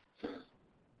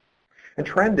 And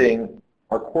trending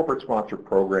are corporate-sponsored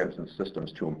programs and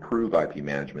systems to improve IP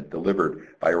management delivered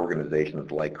by organizations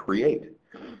like Create.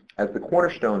 As the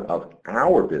cornerstone of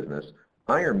our business,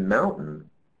 Iron Mountain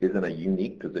is in a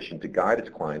unique position to guide its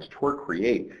clients toward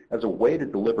Create as a way to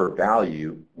deliver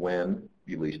value when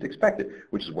you least expect it,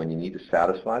 which is when you need to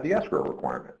satisfy the escrow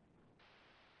requirement.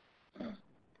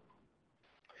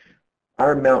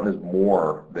 Iron Mountain is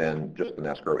more than just an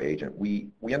escrow agent.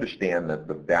 We understand that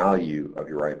the value of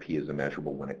your IP is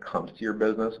immeasurable when it comes to your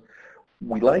business.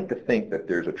 We like to think that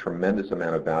there's a tremendous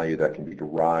amount of value that can be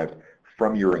derived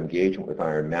from your engagement with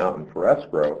Iron Mountain for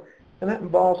escrow, and that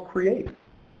involves Create.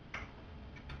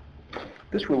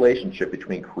 This relationship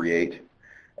between Create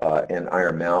and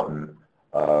Iron Mountain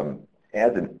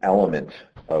adds an element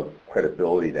of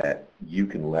credibility that you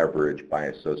can leverage by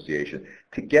association.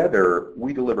 Together,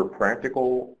 we deliver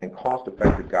practical and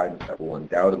cost-effective guidance that will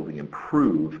undoubtedly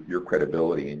improve your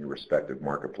credibility in your respective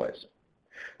marketplace.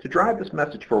 To drive this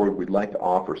message forward, we'd like to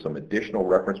offer some additional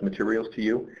reference materials to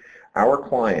you, our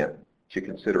client, to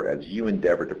consider as you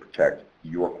endeavor to protect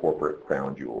your corporate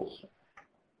crown jewels.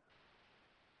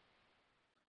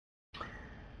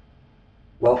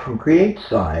 Well, from Create's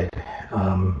side,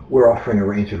 we're offering a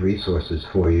range of resources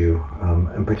for you,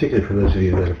 and particularly for those of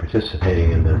you that are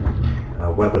participating in the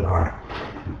webinar.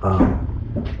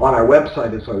 On our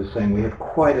website, as I was saying, we have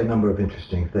quite a number of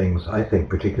interesting things, I think,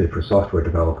 particularly for software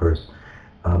developers.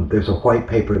 There's a white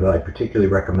paper that I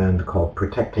particularly recommend called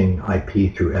Protecting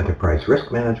IP Through Enterprise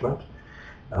Risk Management.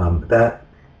 That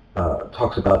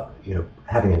talks about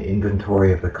having an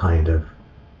inventory of the kind of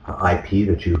IP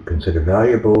that you consider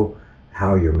valuable,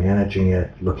 how you're managing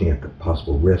it, looking at the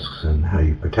possible risks and how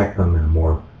you protect them in a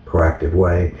more proactive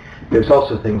way. There's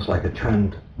also things like a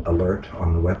trend alert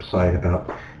on the website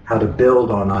about how to build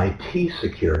on IT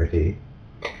security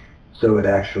so it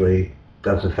actually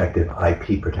does effective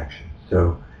IP protection.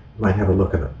 So you might have a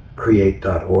look at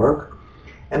create.org.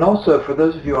 And also, for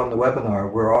those of you on the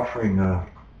webinar, we're offering a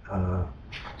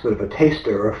sort of a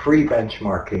taster or a free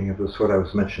benchmarking of the sort I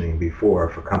was mentioning before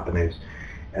for companies.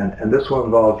 And this will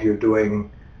involve you doing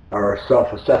our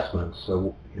self-assessments.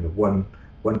 So one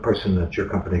person at your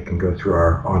company can go through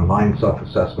our online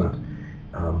self-assessment,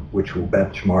 which will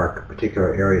benchmark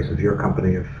particular areas of your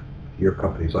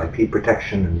company's IP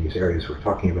protection in these areas we're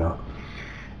talking about.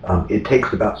 It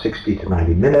takes about 60 to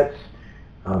 90 minutes.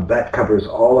 That covers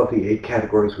all of the 8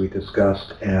 categories we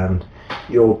discussed, and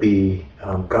you'll be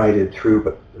guided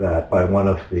through that by one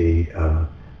of the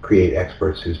Create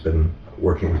experts who's been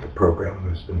working with the program,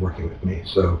 who's been working with me.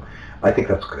 So I think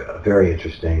that's a very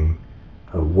interesting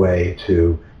way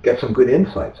to get some good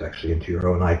insights actually into your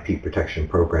own IP protection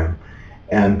program.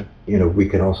 And we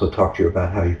can also talk to you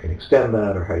about how you can extend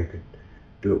that or how you could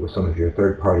do it with some of your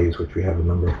third parties, which we have a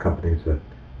number of companies that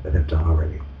that have done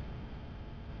already.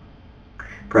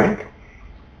 Frank?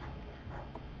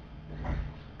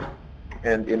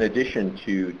 And in addition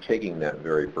to taking that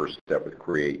very first step with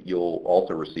CREATE, you'll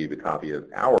also receive a copy of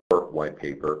our white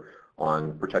paper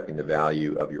on protecting the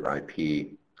value of your IP.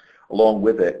 Along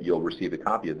with it, you'll receive a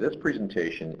copy of this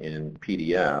presentation in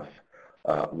PDF,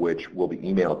 which will be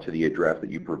emailed to the address that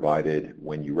you provided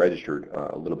when you registered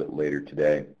a little bit later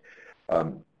today.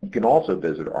 You can also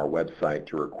visit our website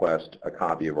to request a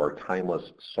copy of our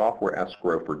Timeless Software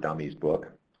Escrow for Dummies book.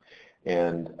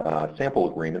 And sample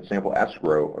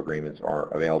escrow agreements are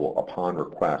available upon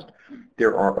request.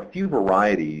 There are a few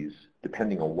varieties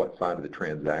depending on what side of the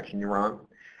transaction you're on,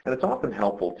 and it's often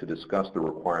helpful to discuss the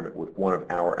requirement with one of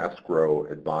our escrow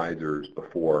advisors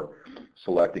before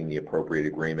selecting the appropriate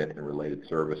agreement and related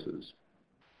services.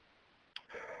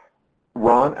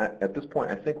 Ron, at this point,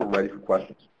 I think we're ready for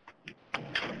questions.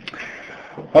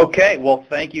 Okay, well,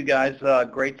 thank you guys.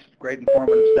 Great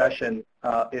informative session.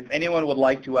 If anyone would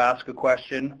like to ask a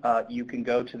question, you can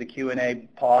go to the Q&A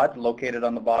pod located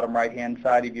on the bottom right-hand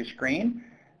side of your screen,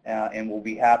 and we'll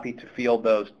be happy to field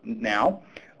those now.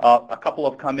 A couple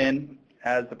have come in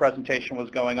as the presentation was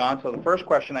going on. So the first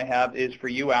question I have is for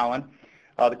you, Alan.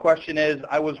 The question is,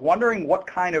 I was wondering what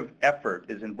kind of effort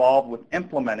is involved with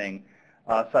implementing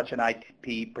such an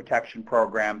IP protection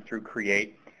program through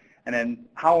CREATE, and then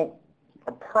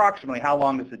approximately how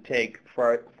long does it take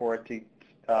for it to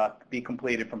be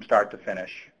completed from start to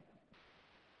finish?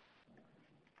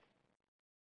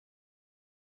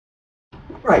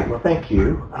 Right, well, thank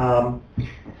you.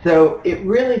 So it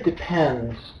really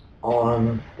depends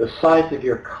on the size of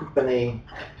your company,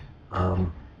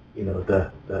 you know,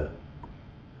 the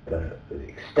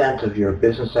extent of your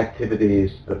business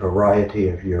activities, the variety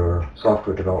of your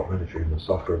software development if you're in the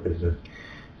software business.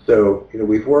 So, you know,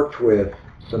 we've worked with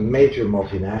some major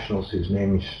multinationals whose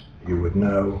names you would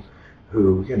know,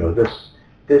 who, you know,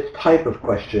 this type of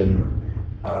question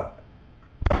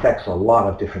affects a lot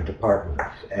of different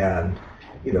departments, and,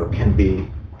 you know, can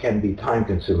be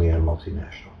time-consuming in a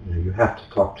multinational. You know, you have to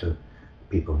talk to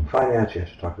people in finance, you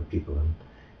have to talk to people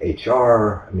in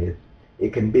HR. I mean,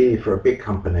 it can be, for a big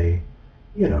company,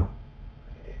 you know,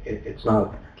 it's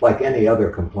not like any other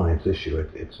compliance issue.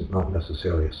 It's not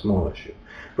necessarily a small issue.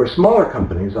 For smaller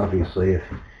companies, obviously,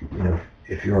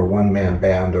 if you're a one-man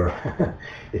band, or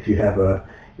if you have a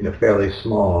fairly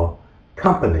small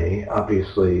company,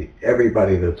 obviously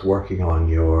everybody that's working on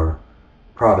your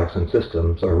products and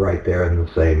systems are right there in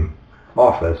the same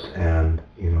office, and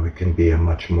it can be a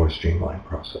much more streamlined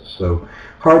process. So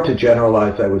hard to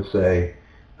generalize, I would say,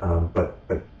 but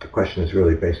the question is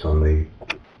really based on the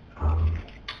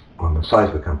size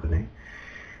of the company.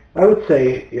 I would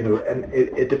say, and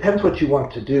it depends what you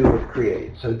want to do with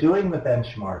CREATE. So doing the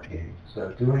benchmarking,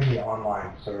 so doing the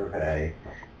online survey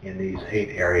in these 8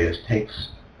 areas takes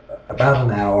about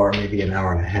an hour, maybe an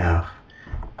hour and a half,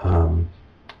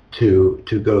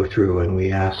 to go through, and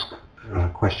we ask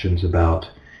questions about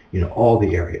all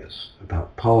the areas,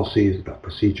 about policies, about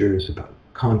procedures, about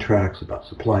contracts, about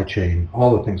supply chain,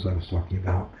 all the things I was talking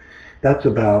about. That's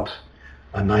about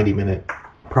a 90-minute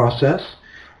process.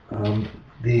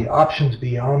 The options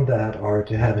beyond that are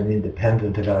to have an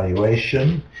independent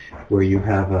evaluation where you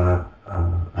have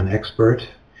an expert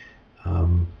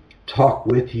talk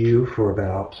with you for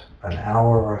about an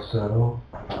hour or so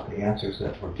about the answers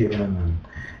that were given,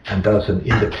 and does an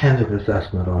independent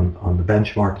assessment on the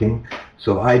benchmarking.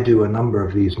 So I do a number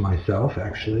of these myself,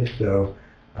 actually. So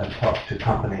I've talked to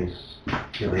companies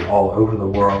really all over the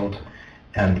world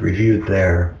and reviewed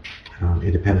their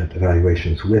independent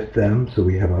evaluations with them. So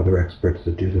we have other experts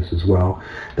that do this as well.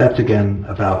 That's, again,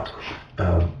 about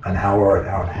an hour and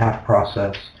a half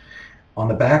process. On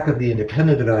the back of the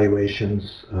independent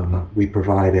evaluations, we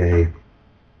provide a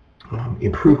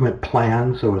improvement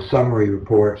plan, so a summary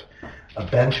report, a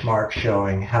benchmark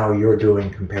showing how you're doing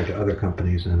compared to other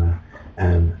companies, and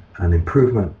an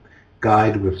improvement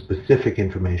guide with specific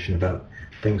information about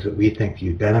things that we think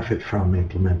you benefit from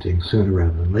implementing sooner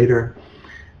rather than later.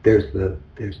 There's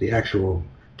the actual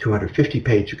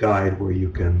 250-page guide where you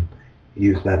can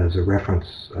use that as a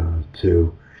reference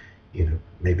to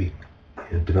maybe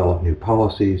develop new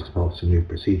policies, develop some new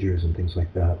procedures and things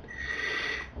like that.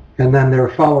 And then there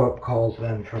are follow-up calls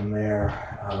then from there.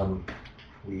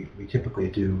 We typically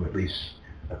do at least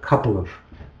a couple of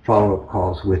follow-up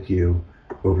calls with you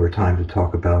over time to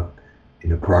talk about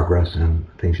progress and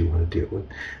things you want to deal with.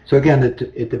 So again,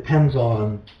 it depends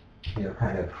on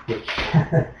kind of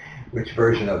which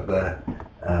version of the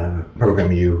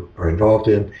program you are involved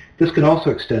in. This can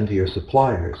also extend to your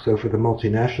suppliers. So for the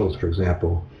multinationals, for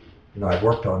example, I've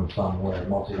worked on some where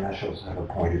multinationals have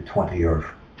appointed 20 or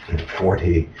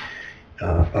 40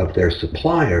 of their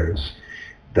suppliers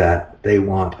that they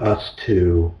want us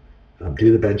to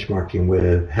do the benchmarking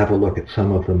with, have a look at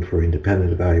some of them for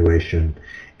independent evaluation,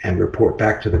 and report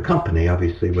back to the company,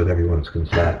 obviously with everyone's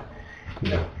consent.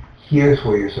 Here's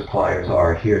where your suppliers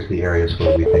are, here's the areas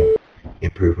where we think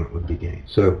improvement would be gained.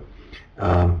 So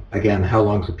again, how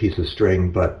long's a piece of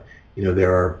string, but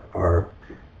there are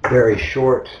very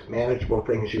short, manageable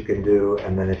things you can do,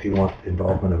 and then if you want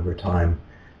involvement over time,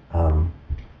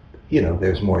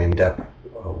 there's more in-depth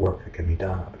work that can be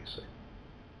done, obviously.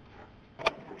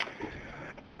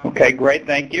 Okay, great,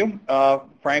 thank you.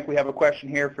 Frank, we have a question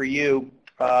here for you.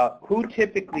 Who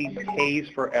typically pays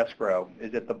for escrow?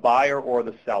 Is it the buyer or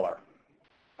the seller?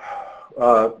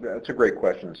 That's a great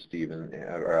question, Stephen,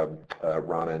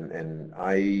 Ron, and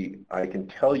I can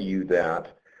tell you that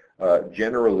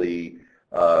generally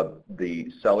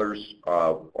the sellers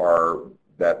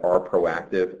that are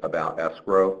proactive about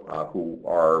escrow, who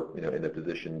are in a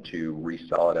position to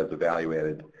resell it as a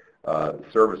value-added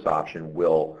service option,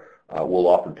 will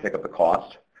often pick up the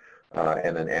cost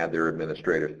and then add their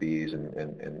administrative fees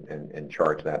and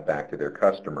charge that back to their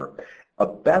customer. A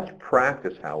best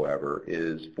practice, however,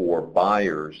 is for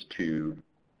buyers to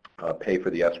pay for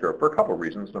the escrow for a couple of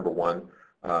reasons. Number one,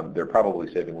 they're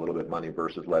probably saving a little bit of money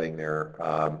versus letting their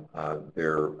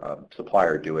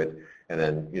supplier do it and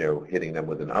then hitting them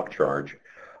with an upcharge.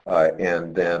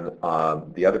 And then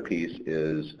the other piece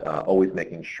is always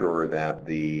making sure that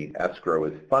the escrow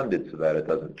is funded so that it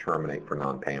doesn't terminate for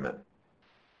non-payment.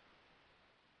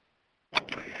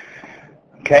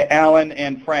 Okay, Alan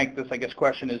and Frank, this, I guess,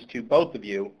 question is to both of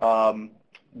you.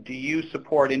 Do you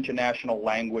support international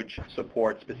language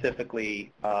support,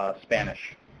 specifically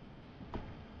Spanish?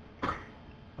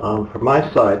 From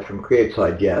my side, from Create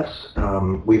side, yes.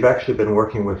 We've actually been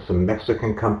working with some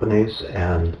Mexican companies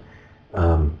and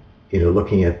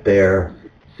looking at their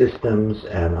systems,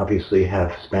 and obviously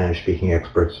have Spanish-speaking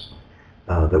experts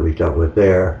that we've dealt with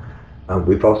there.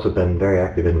 We've also been very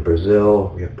active in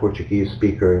Brazil. We have Portuguese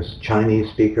speakers, Chinese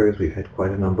speakers. We've had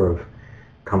quite a number of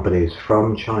companies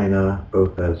from China,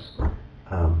 both as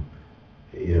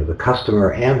the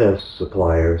customer and as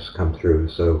suppliers come through.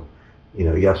 So,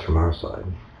 yes, from our side.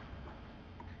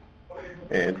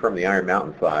 And from the Iron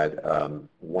Mountain side,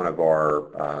 one of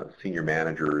our senior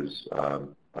managers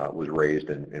was raised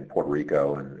in Puerto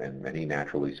Rico, and he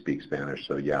naturally speaks Spanish.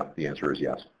 So, yeah, the answer is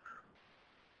yes.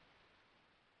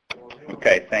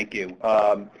 Okay, thank you.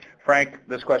 Frank,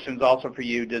 this question is also for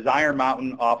you. Does Iron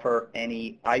Mountain offer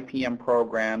any IPM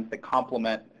programs that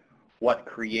complement what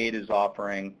Create is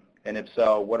offering? And if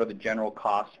so, what are the general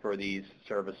costs for these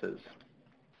services?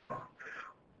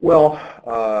 Well,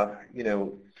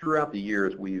 throughout the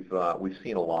years we've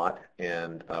seen a lot,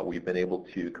 and we've been able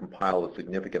to compile a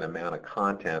significant amount of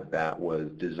content that was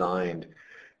designed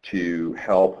to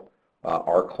help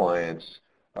our clients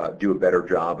do a better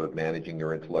job of managing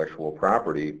their intellectual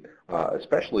property,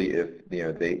 especially if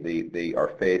they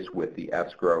are faced with the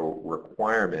escrow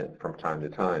requirement from time to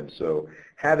time. So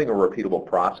having a repeatable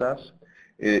process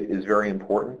is very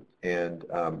important, and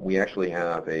we actually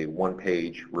have a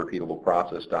one-page repeatable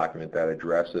process document that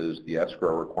addresses the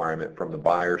escrow requirement from the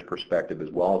buyer's perspective as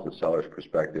well as the seller's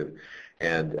perspective.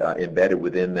 And embedded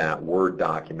within that Word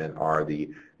document are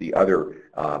the other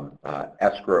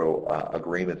escrow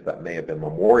agreements that may have been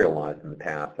memorialized in the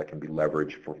past that can be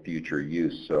leveraged for future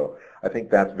use. So I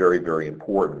think that's very, very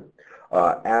important.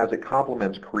 As it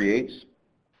complements Creates,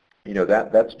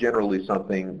 that's generally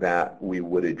something that we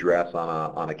would address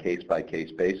on a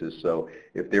case-by-case basis. So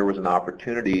if there was an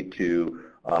opportunity to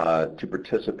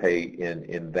participate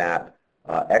in that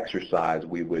exercise,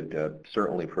 we would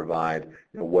certainly provide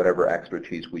whatever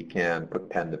expertise we can, put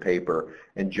pen to paper.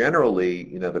 And generally,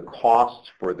 the costs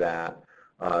for that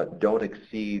don't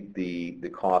exceed the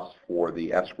costs for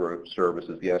the escrow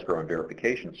services, the escrow and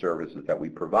verification services that we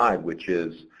provide, which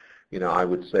is, I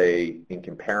would say, in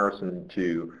comparison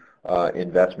to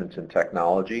investments in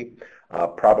technology,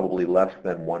 probably less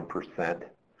than 1%.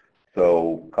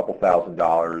 So a couple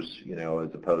 $1,000,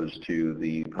 as opposed to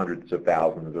the hundreds of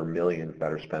thousands or millions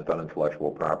that are spent on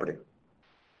intellectual property.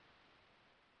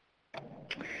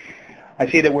 I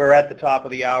see that we're at the top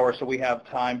of the hour, so we have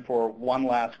time for one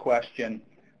last question.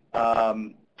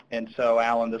 And so,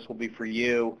 Alan, this will be for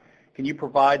you. Can you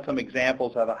provide some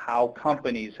examples of how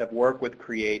companies have worked with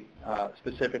Create,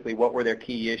 specifically what were their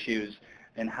key issues,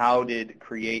 and how did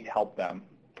Create help them?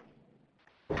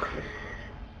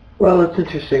 Well, it's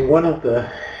interesting. One of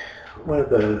the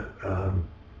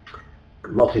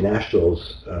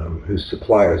multinationals whose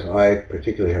suppliers I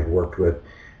particularly have worked with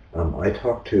I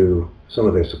talked to some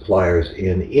of their suppliers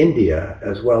in India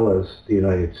as well as the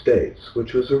United States,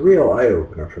 which was a real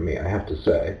eye-opener for me, I have to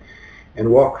say, and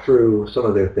walked through some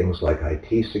of their things like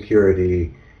IT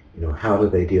security, how do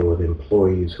they deal with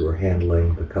employees who are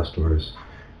handling the customer's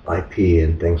IP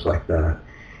and things like that.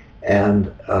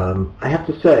 And I have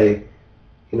to say,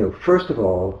 first of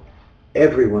all,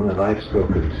 everyone that I've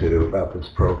spoken to about this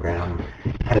program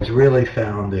has really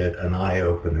found it an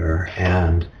eye-opener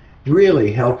and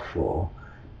really helpful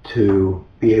to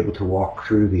be able to walk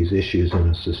through these issues in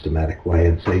a systematic way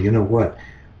and say, you know what,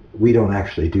 we don't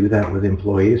actually do that with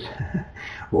employees.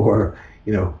 Or,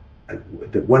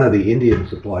 one of the Indian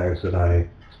suppliers that I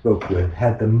spoke with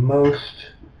had the most,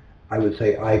 I would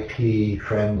say,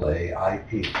 IP-friendly,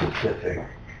 IP-specific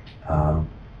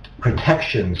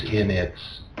protections in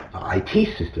its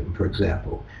IT system, for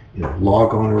example.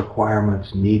 Log-on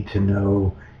requirements, need to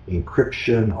know,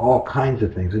 encryption, all kinds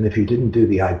of things. And if you didn't do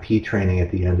the IP training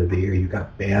at the end of the year, you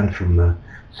got banned from the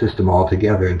system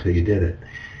altogether until you did it.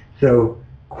 So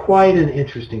quite an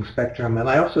interesting spectrum. And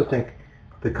I also think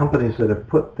the companies that have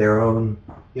put their own,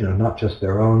 not just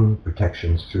their own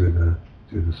protections through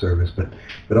the service,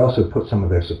 but also put some of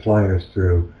their suppliers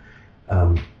through,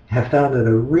 have found it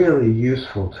a really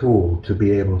useful tool to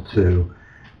be able to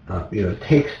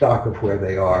take stock of where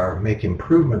they are, make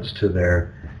improvements to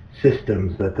their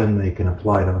systems that then they can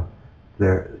apply to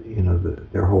their,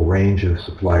 their whole range of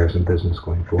suppliers and business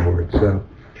going forward. So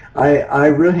I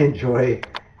really enjoy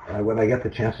when I get the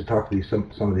chance to talk to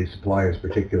some of these suppliers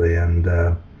particularly, and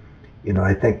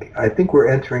I think we're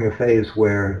entering a phase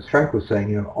where, as Frank was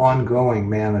saying, ongoing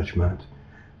management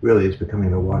really is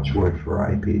becoming the watchword for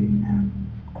IP.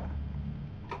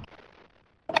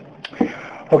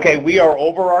 Okay, we are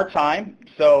over our time,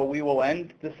 so we will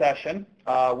end the session.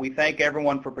 We thank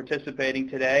everyone for participating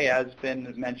today. As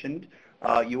been mentioned,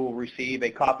 you will receive a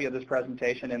copy of this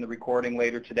presentation and the recording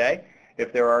later today.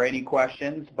 If there are any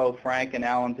questions, both Frank and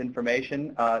Alan's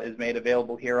information is made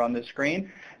available here on the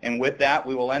screen. And with that,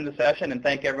 we will end the session and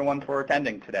thank everyone for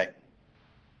attending today.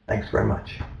 Thanks very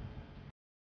much.